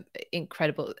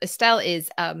incredible. Estelle is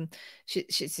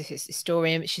she's a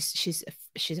historian.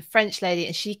 She's a French lady,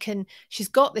 and she's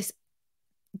got this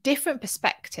different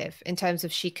perspective in terms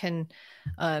of she can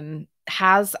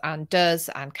has and does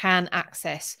and can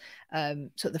access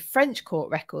sort of the French court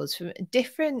records from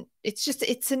different.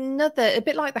 It's another, a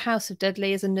bit like the House of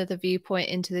Dudley, is another viewpoint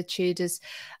into the Tudors.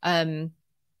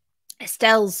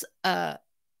 Estelle's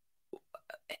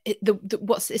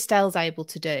what Estelle's able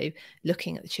to do,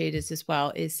 looking at the Tudors as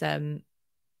well, is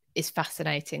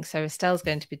fascinating. So Estelle's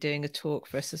going to be doing a talk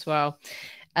for us as well.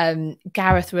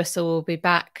 Gareth Russell will be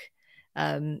back,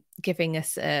 giving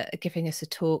us a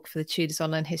talk for the Tudors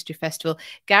Online History Festival.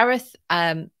 Gareth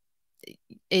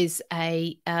is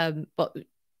a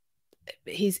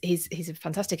he's a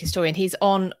fantastic historian. He's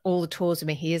on all the tours with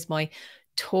me. He is my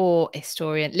tour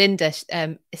historian. Linda,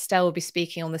 Estelle will be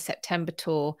speaking on the September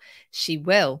tour. She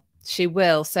will.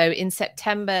 So in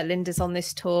September, Linda's on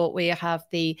this tour. We have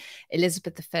the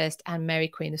Elizabeth I and Mary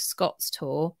Queen of Scots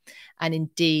tour. And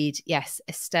indeed, yes,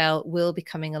 Estelle will be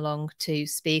coming along to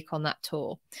speak on that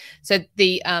tour. So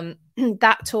the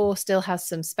that tour still has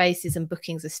some spaces, and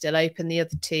bookings are still open. The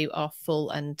other two are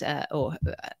full, and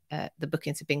the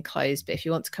bookings have been closed. But if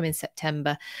you want to come in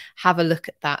September, have a look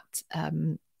at that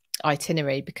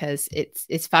itinerary, because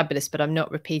it's fabulous. But I'm not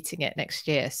repeating it next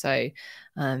year, so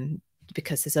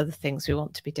because there's other things we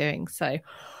want to be doing. So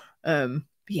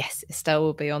yes, Estelle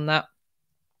will be on that,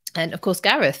 and of course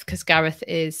Gareth, because Gareth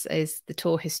is the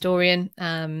tour historian.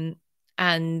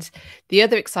 And the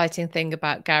other exciting thing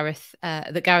about Gareth,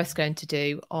 that Gareth's going to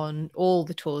do on all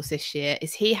the tours this year,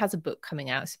 is he has a book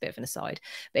coming out. It's a bit of an aside,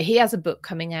 but he has a book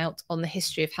coming out on the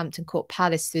history of Hampton Court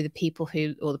Palace through the people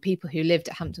who lived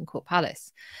at Hampton Court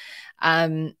Palace.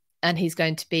 And he's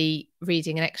going to be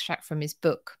reading an extract from his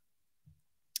book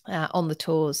on the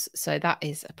tours. So that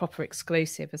is a proper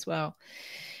exclusive as well.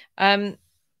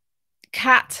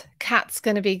 Kat's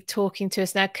going to be talking to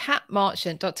us now. Kat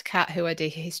Marchant, Dr. Kat, who I do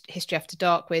History After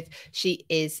Dark with, she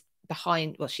is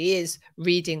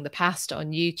reading the past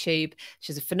on YouTube.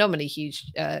 She has a phenomenally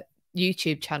huge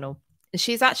YouTube channel, and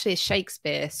she's actually a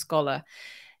Shakespeare scholar.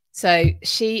 So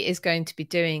she is going to be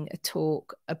doing a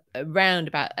talk around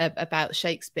about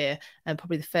Shakespeare, and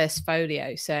probably the first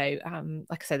folio. So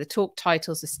like I say, the talk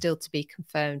titles are still to be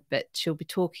confirmed, but she'll be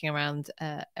talking around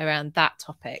that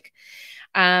topic.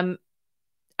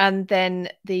 And then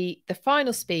the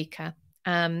final speaker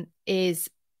is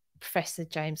Professor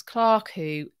James Clark,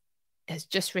 who has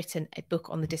just written a book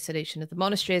on the dissolution of the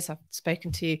monasteries. I've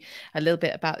spoken to you a little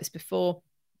bit about this before.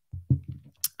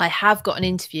 I have got an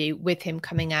interview with him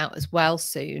coming out as well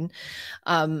soon.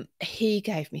 He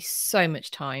gave me so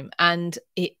much time, and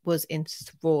it was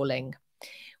enthralling.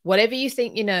 Whatever you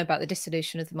think you know about the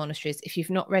dissolution of the monasteries, if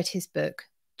you've not read his book,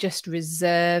 just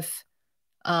reserve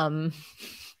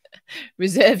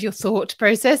your thought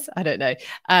process. I don't know.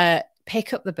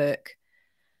 Pick up the book,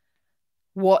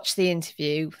 watch the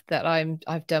interview that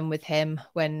I've done with him.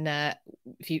 When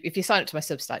if you sign up to my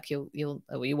Substack, you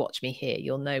watch me here,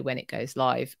 you'll know when it goes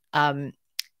live.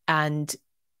 And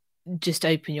just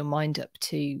open your mind up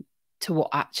to what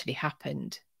actually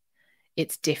happened.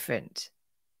 It's different,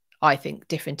 I think,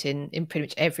 different in pretty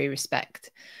much every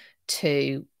respect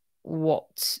to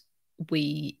what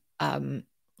we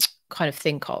kind of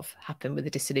think of happened with the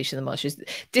dissolution of the monasteries.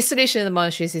 Dissolution of the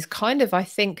monasteries is kind of, I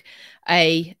think,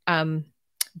 a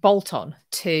bolt on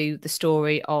to the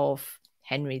story of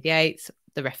Henry VIII,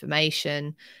 the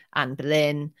Reformation, Anne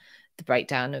Boleyn, the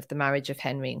breakdown of the marriage of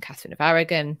Henry and Catherine of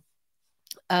Aragon,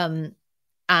 and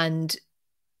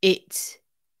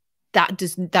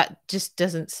that just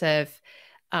doesn't serve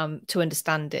to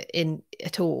understand it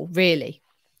at all, really.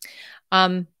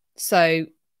 So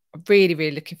really,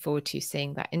 really looking forward to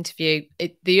seeing that interview.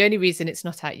 The only reason it's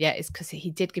not out yet is because he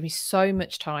did give me so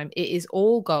much time. It is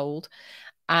all gold,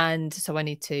 and so I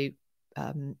need to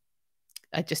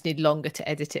I just need longer to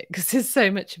edit it because there's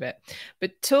so much of it.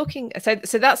 But talking, so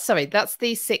that's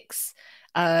the six.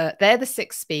 They're the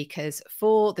six speakers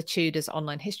for the Tudors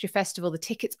Online History Festival. The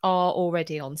tickets are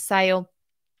already on sale.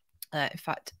 In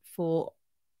fact, for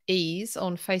ease,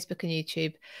 on Facebook and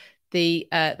YouTube,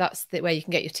 that's where you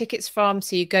can get your tickets from.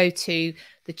 So you go to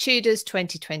the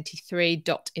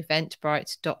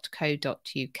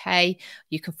tudors2023.eventbrite.co.uk.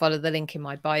 You can follow the link in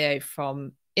my bio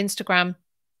from Instagram.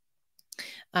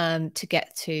 to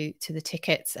get to the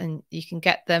tickets, and you can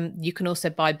get them. You can also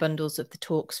buy bundles of the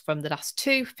talks from the last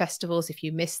two festivals if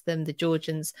you missed them, the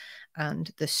Georgians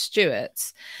and the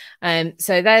Stuarts.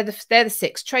 So they're the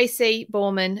six: Tracy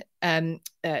Borman,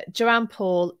 Joanne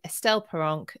Paul, Estelle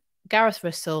Perronk, Gareth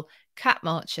Russell, Kat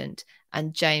Marchant,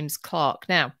 and James Clark.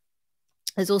 Now,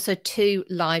 there's also two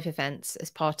live events as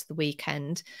part of the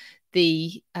weekend.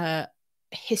 The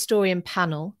historian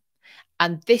panel,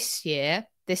 and this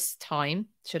time,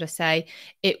 should I say,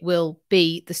 it will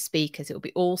be the speakers. It will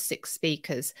be all six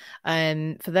speakers.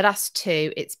 For the last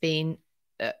two, it's been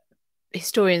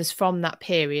historians from that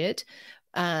period.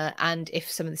 And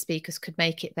if some of the speakers could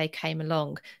make it, they came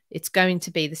along. It's going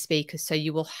to be the speakers. So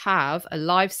you will have a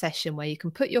live session where you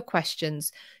can put your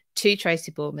questions to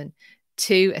Tracy Borman,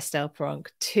 to Estelle Perronk,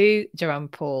 to Joanne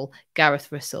Paul,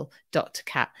 Gareth Russell, Dr.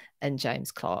 Kat, and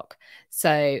James Clark.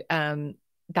 So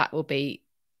that will be,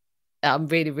 I'm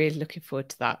really, really looking forward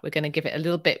to that. We're going to give it a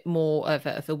little bit more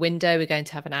of a window. We're going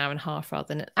to have an hour and a half rather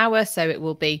than an hour. So it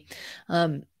will be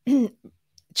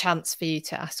chance for you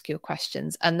to ask your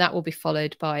questions. And that will be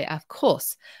followed by, of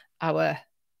course, our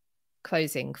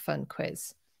closing fun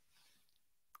quiz.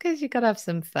 Because you've got to have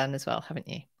some fun as well, haven't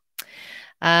you?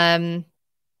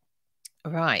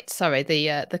 Right. Sorry,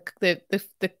 the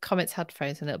comments had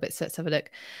frozen a little bit. So let's have a look.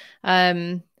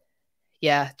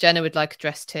 Yeah, Jenna would like a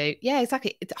dress too. Yeah,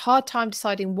 exactly. It's a hard time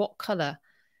deciding what colour.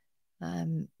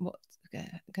 What's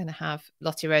going to have.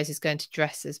 Lottie Rose is going to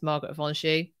dress as Margaret of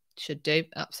Anjou. Should do.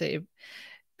 Absolutely.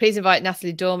 Please invite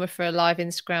Natalie Dormer for a live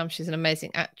Instagram. She's an amazing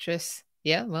actress.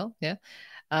 Yeah, well, yeah.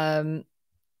 That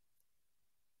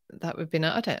would be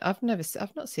nice. I've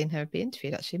not seen her be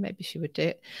interviewed actually. Maybe she would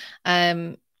do it.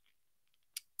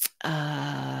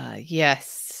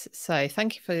 Yes. So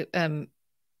thank you for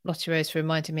Lottie Rose for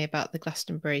reminding me about the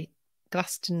Glastonbury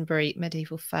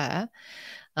Medieval Fair.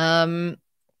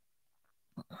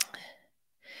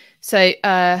 So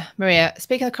Maria,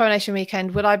 speaking of Coronation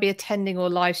Weekend, will I be attending or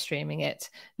live streaming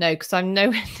it? No, because I'm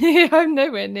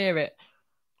nowhere near it.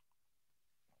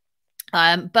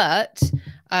 But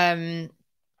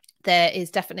there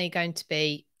is definitely going to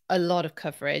be a lot of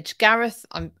coverage. Gareth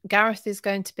is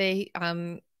going to be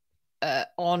on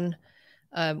one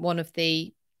of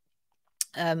the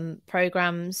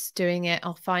programs doing it.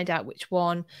 I'll find out which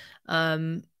one.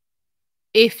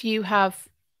 If you have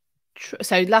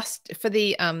for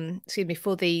the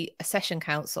session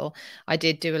council, I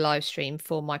did do a live stream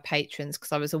for my patrons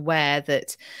because I was aware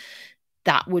that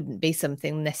wouldn't be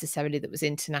something necessarily that was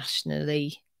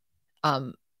internationally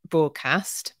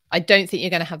broadcast. I don't think you're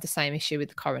going to have the same issue with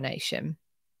the coronation,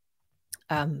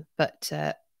 but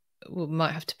we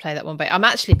might have to play that one. But I'm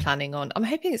actually I'm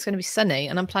hoping it's going to be sunny,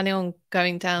 and I'm planning on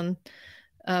going down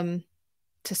to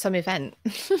some event.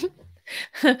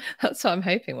 That's what I'm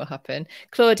hoping will happen.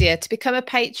 Claudia, to become a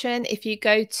patron, if you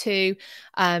go to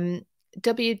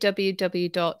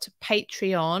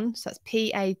www.patreon, so that's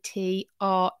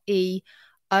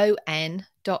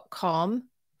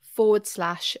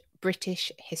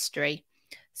patreon.com/British history.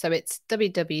 So it's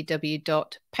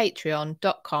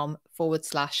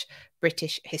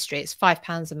www.patreon.com/British history. It's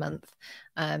 £5 a month.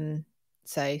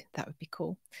 So that would be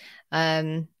cool.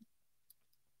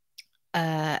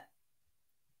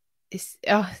 It's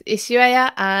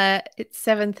Isuaya. It's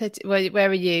 7:30. Where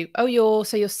are you? Oh, you're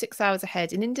 6 hours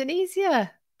ahead in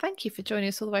Indonesia. Thank you for joining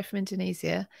us all the way from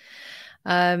Indonesia.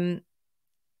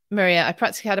 Maria, I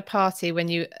practically had a party when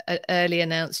you early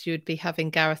announced you would be having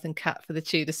Gareth and Kat for the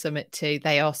Tudor Summit too.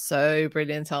 They are so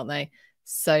brilliant, aren't they?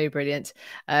 So brilliant.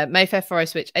 Mayfair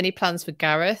Forest Witch, any plans for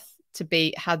Gareth to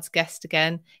be Had's guest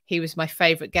again? He was my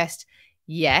favourite guest.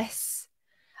 Yes.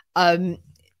 So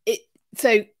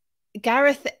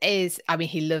Gareth is, I mean,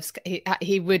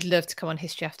 he would love to come on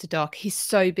History After Dark. He's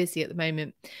so busy at the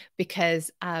moment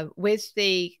because with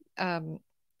the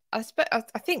I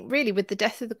think really with the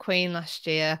death of the Queen last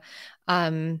year,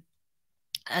 and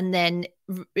then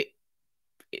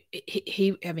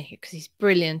because he's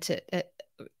brilliant at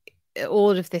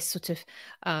all of this sort of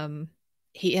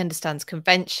he understands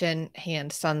convention, he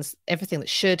understands everything that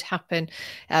should happen.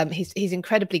 He's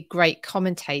incredibly great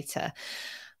commentator.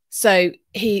 So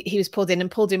he was pulled in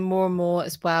more and more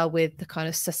as well with the kind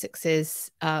of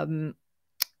Sussex's ongoing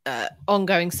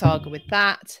saga with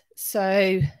that.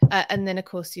 So and then of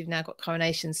course you've now got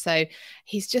Coronation. So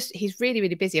he's really,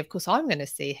 really busy. Of course, I'm going to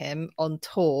see him on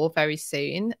tour very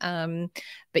soon.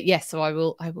 But yes, so I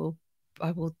will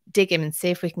dig him and see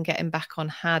if we can get him back on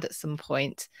Had at some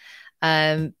point.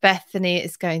 Bethany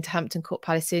is going to Hampton Court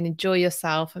Palace soon. Enjoy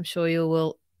yourself. I'm sure you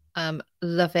will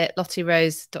love it. Lottie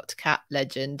Rose, Dr. Cat,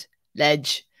 ledge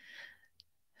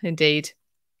indeed.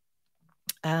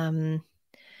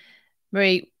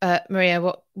 Maria,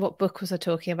 what book was I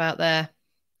talking about there?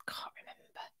 Can't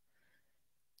remember.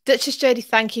 Duchess Jodie,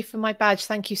 thank you for my badge.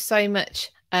 Thank you so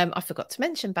much. I forgot to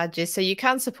mention badges. So you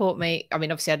can support me. I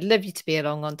mean, obviously, I'd love you to be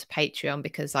along onto Patreon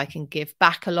because I can give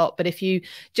back a lot. But if you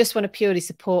just want to purely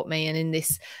support me and in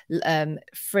this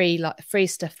free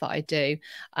stuff that I do,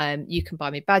 you can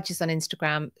buy me badges on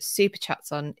Instagram, super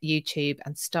chats on YouTube,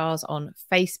 and stars on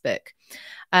Facebook.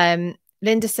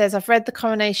 Linda says, I've read the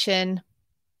coronation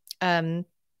at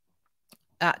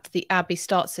the Abbey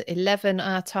starts at 11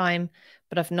 our time,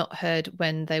 but I've not heard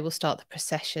when they will start the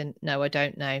procession. No, I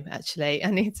don't know, actually. I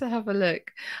need to have a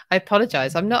look. I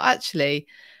apologise. I'm not actually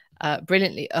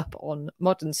brilliantly up on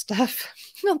modern stuff,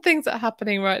 on things that are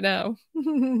happening right now.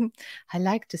 I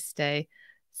like to stay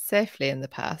safely in the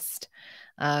past.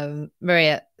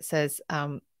 Maria says,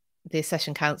 the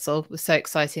Accession Council was so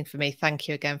exciting for me. Thank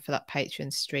you again for that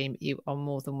Patreon stream. You are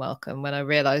more than welcome. When I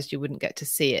realised you wouldn't get to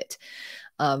see it,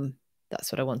 that's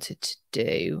what I wanted to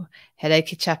do. Hello,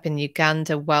 Kichap in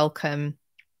Uganda. Welcome.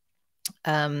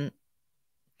 Melissa,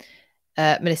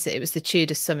 it was the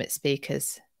Tudor Summit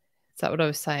speakers. Is that what I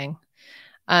was saying?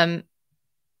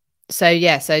 So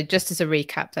just as a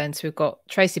recap then, so we've got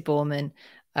Tracy Borman,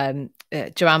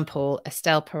 Joanne Paul,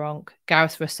 Estelle Peronk,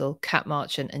 Gareth Russell, Kat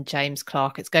Marchant, and James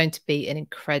Clark. It's going to be an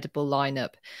incredible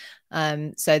lineup.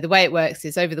 So the way it works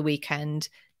is over the weekend,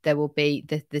 there will be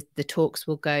the talks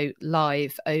will go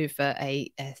live over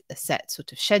a set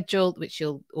sort of schedule, which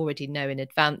you'll already know in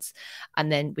advance.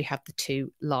 And then we have the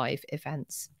 2 live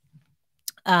events,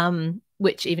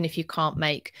 which even if you can't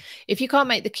make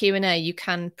the Q&A, you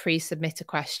can pre-submit a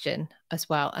question as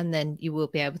well. And then you will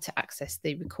be able to access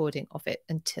the recording of it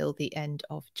until the end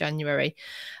of January.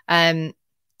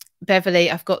 Beverly,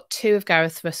 I've got 2 of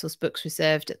Gareth Russell's books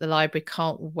reserved at the library.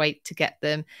 Can't wait to get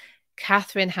them.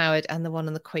 Catherine Howard and the one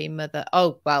on the Queen Mother.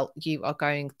 Oh, well, you are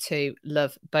going to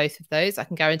love both of those. I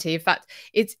can guarantee. In fact,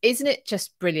 isn't it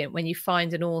just brilliant when you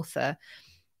find an author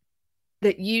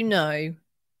that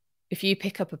if you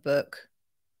pick up a book,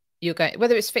 you're going,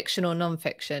 whether it's fiction or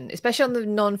non-fiction, especially on the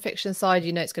non-fiction side,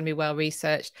 it's going to be well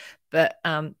researched, but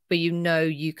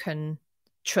you can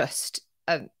trust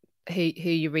who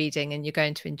you're reading and you're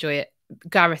going to enjoy it.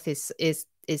 Gareth is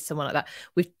someone like that.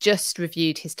 We've just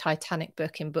reviewed his Titanic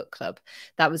book in book club.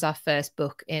 That was our first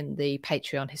book in the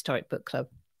Patreon Historic Book Club.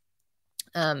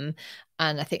 And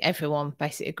I think everyone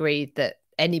basically agreed that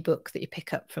any book that you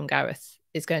pick up from Gareth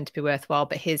is going to be worthwhile.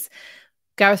 But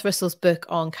Gareth Russell's book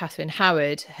on Catherine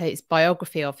Howard, his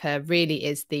biography of her, really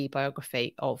is the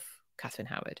biography of Catherine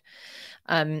Howard.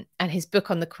 And his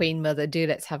book on the Queen Mother, Do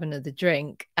Let's Have Another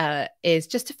Drink, is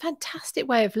just a fantastic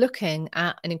way of looking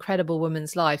at an incredible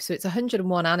woman's life. So it's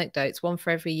 101 anecdotes, one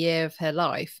for every year of her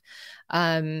life,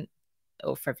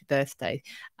 or for every birthday.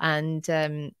 And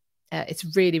it's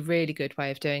a really, really good way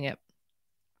of doing it.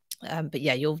 But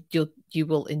yeah, you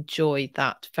will enjoy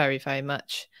that very, very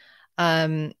much.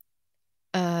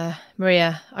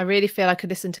 Maria, I really feel I could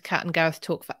listen to Kat and Gareth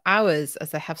talk for hours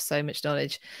as they have so much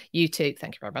knowledge. You too.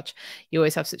 Thank you very much. You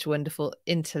always have such wonderful,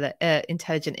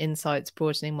 intelligent insights,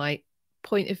 broadening my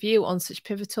point of view on such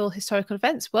pivotal historical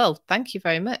events. Well, thank you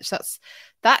very much.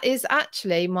 That is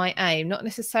actually my aim, not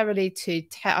necessarily to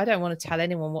tell. I don't want to tell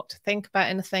anyone what to think about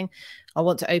anything. I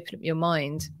want to open up your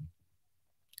mind.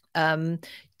 The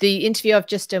interview I've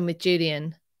just done with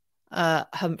Julian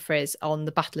Humphreys on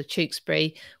the Battle of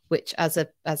Tewkesbury, which as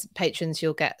patrons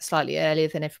you'll get slightly earlier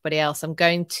than everybody else. I'm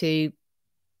going to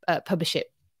publish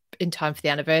it in time for the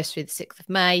anniversary, the 6th of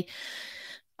May.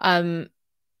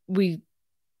 We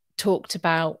talked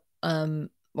about,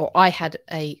 or I had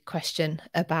a question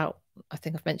about, I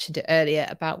think I've mentioned it earlier,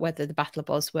 about whether the Battle of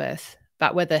Bosworth,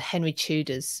 about whether Henry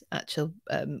Tudor's actual,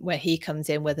 where he comes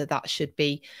in, whether that should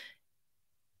be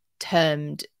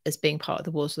termed as being part of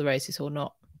the Wars of the Roses or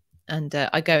not. And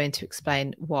I go in to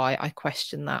explain why I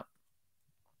question that.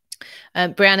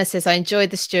 Brianna says, I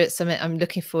enjoyed the Stuart Summit. I'm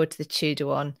looking forward to the Tudor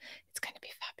one. It's going to be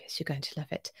fabulous. You're going to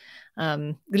love it.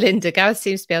 Linda, Gareth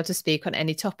seems to be able to speak on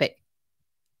any topic.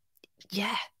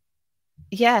 Yeah.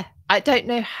 I don't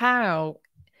know how,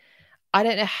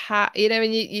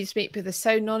 when you speak people, they're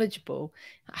so knowledgeable.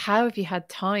 How have you had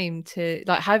time to,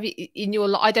 have you, in your,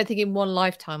 I don't think in one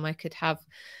lifetime I could have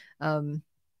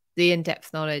the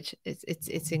in-depth knowledge.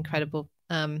 It's incredible.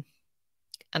 And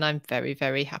I'm very,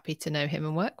 very happy to know him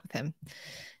and work with him.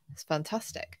 It's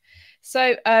fantastic.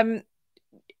 So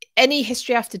any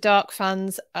History After Dark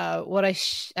fans, what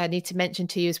I need to mention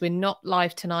to you is we're not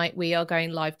live tonight. We are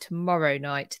going live tomorrow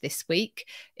night this week.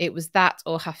 It was that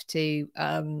or have to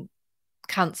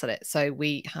cancel it. So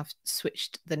we have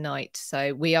switched the night.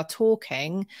 So we are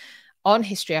talking on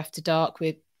History After Dark.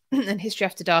 We're and History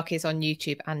After Dark is on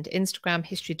YouTube and Instagram,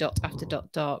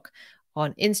 history.after.dark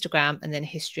on Instagram, and then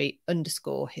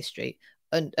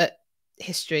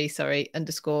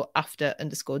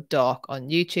history_after_dark on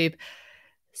YouTube.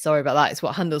 Sorry about that. It's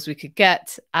what handles we could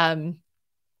get.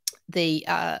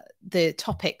 The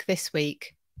topic this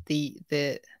week,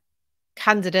 the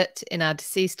candidate in our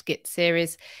Deceased Git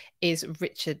series is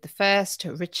Richard I,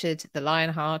 Richard the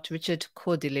Lionheart, Richard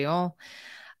Coeur de Lion.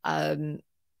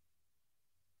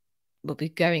 We'll be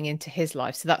going into his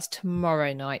life. So that's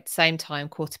tomorrow night, same time,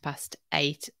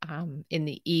 8:15 in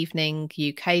the evening,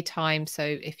 UK time. So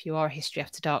if you are a History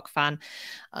After Dark fan,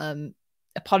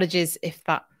 apologies if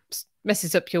that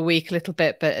messes up your week a little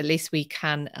bit, but at least we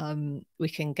can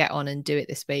get on and do it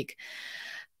this week.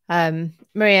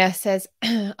 Maria says,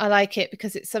 I like it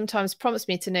because it sometimes prompts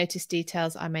me to notice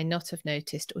details I may not have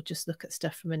noticed, or just look at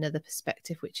stuff from another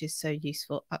perspective, which is so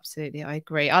useful. Absolutely, I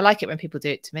agree. I like it when people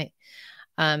do it to me.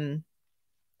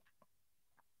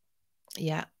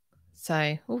 Yeah,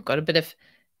 so we've got a bit of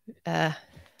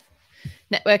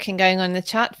networking going on in the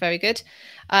chat. Very good.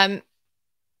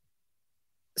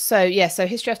 So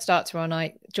History After Dark tomorrow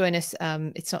night. Join us.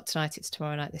 It's not tonight, it's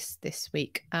tomorrow night this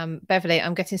week. Beverly,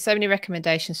 I'm getting so many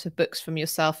recommendations for books from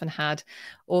yourself and Had,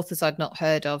 authors I'd not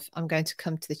heard of. I'm going to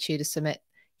come to the Tudor Summit.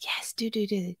 Yes,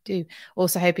 do.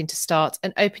 Also hoping to start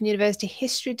an Open University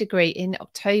history degree in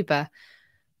October.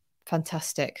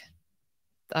 Fantastic.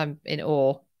 I'm in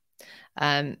awe.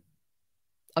 I'm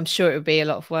sure it would be a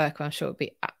lot of work. I'm sure it would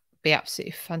be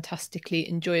absolutely fantastically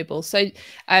enjoyable. So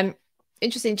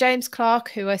interesting. James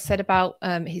Clark, who I said about,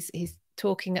 he's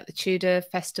talking at the Tudor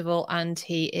Festival, and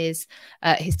he's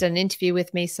done an interview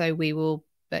with me, so you'll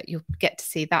get to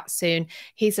see that soon.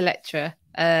 He's a lecturer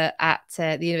at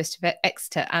the University of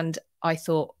Exeter, and I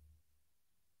thought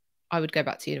I would go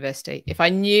back to university. If I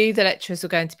knew the lecturers were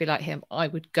going to be like him, I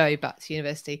would go back to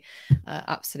university.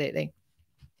 Absolutely.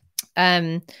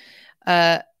 Marianne,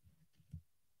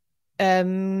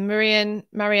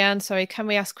 sorry, can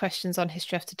we ask questions on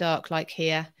History After Dark like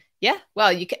here? Yeah,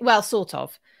 well, you can, well, sort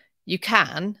of. You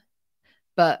can,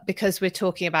 but because we're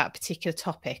talking about a particular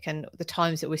topic and the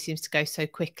times that we seems to go so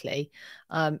quickly,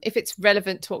 if it's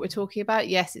relevant to what we're talking about,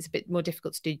 yes, it's a bit more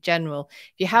difficult to do general.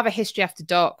 If you have a History After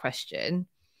Dark question,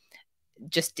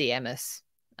 just DM us.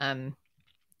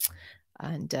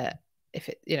 If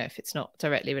it's not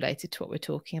directly related to what we're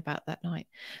talking about that night.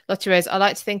 Lottie Rose, I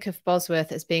like to think of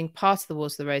Bosworth as being part of the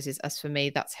Wars of the Roses. As for me,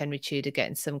 that's Henry Tudor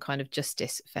getting some kind of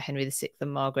justice for Henry VI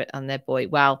and Margaret and their boy.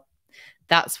 Well,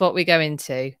 that's what we go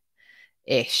into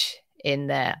ish in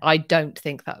there. I don't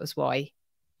think that was why.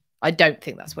 I don't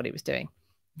think that's what he was doing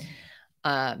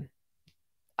at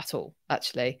all,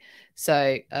 actually.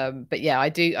 So but yeah, I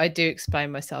do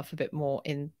explain myself a bit more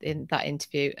in that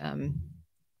interview.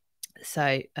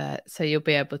 So you'll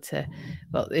be able to,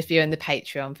 well, if you're in the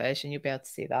Patreon version, you'll be able to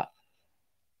see that.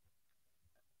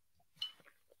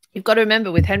 You've got to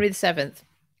remember with Henry VII,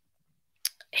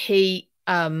 he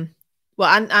and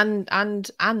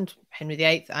Henry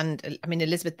VIII and I mean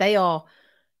Elizabeth, they are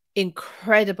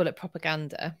incredible at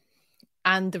propaganda,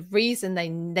 and the reason they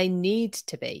need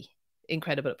to be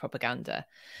incredible at propaganda,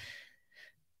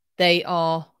 they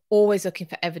are always looking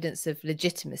for evidence of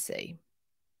legitimacy,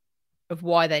 of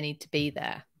why they need to be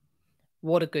there.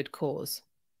 What a good cause.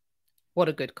 What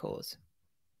a good cause.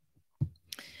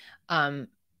 Yeah.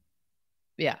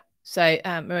 So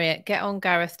Maria, get on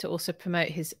Gareth to also promote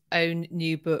his own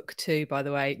new book too, by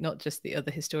the way, not just the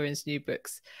other historians' new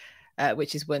books,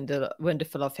 which is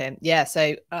wonderful of him. Yeah.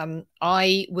 So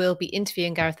I will be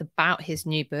interviewing Gareth about his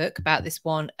new book, about this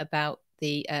one, about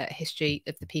the history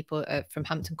of the people from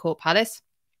Hampton Court Palace.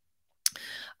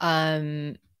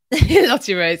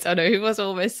 Lottie Rose, I know he was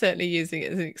almost certainly using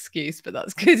it as an excuse, but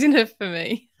that's good enough for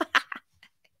me.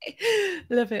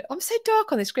 Love it. I'm so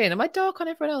dark on the screen. Am I dark on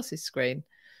everyone else's screen?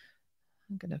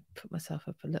 I'm going to put myself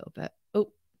up a little bit.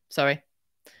 Oh, sorry.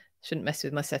 Shouldn't mess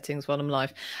with my settings while I'm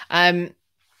live.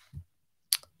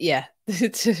 Yeah,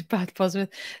 it's a bad positive.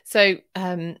 So,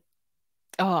 I'm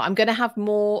going to have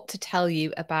more to tell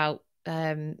you about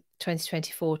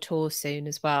 2024 tours soon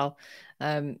as well,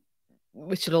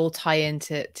 which will all tie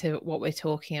into what we're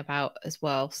talking about as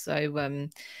well. So,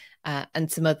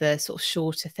 and some other sort of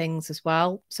shorter things as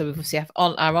well. So we obviously have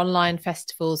our online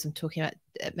festivals. I'm talking about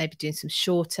maybe doing some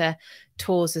shorter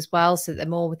tours as well, so that they're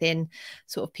more within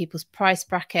sort of people's price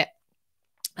bracket.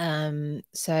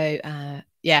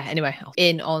 Yeah, anyway, I'll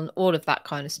in on all of that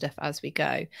kind of stuff as we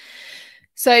go.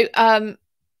 So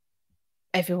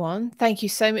everyone, thank you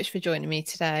so much for joining me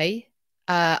today.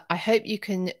 I hope you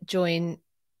can join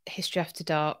History After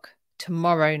Dark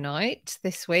tomorrow night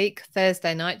this week,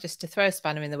 Thursday night, just to throw a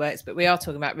spanner in the works. But we are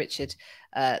talking about Richard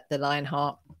the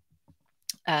Lionheart,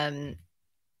 and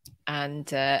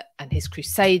his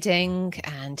crusading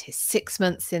and his 6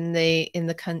 months in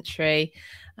the country,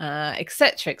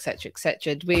 etc., etc.,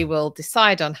 etc. We will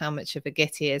decide on how much of a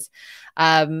git he is.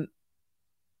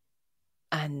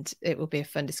 And it will be a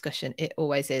fun discussion. It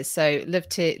always is. So love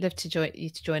to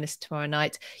join us tomorrow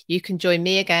night. You can join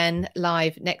me again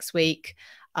live next week.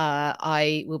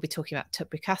 I will be talking about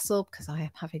Tutbury Castle because I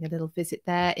am having a little visit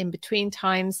there in between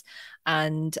times.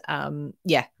 And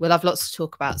yeah, we'll have lots to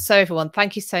talk about. So everyone,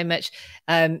 thank you so much.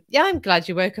 Yeah, I'm glad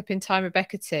you woke up in time,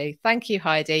 Rebecca, too. Thank you,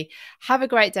 Heidi. Have a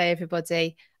great day,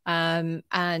 everybody. And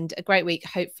a great week.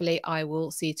 Hopefully I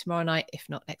will see you tomorrow night, if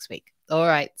not next week. All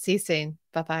right. See you soon.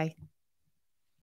 Bye-bye.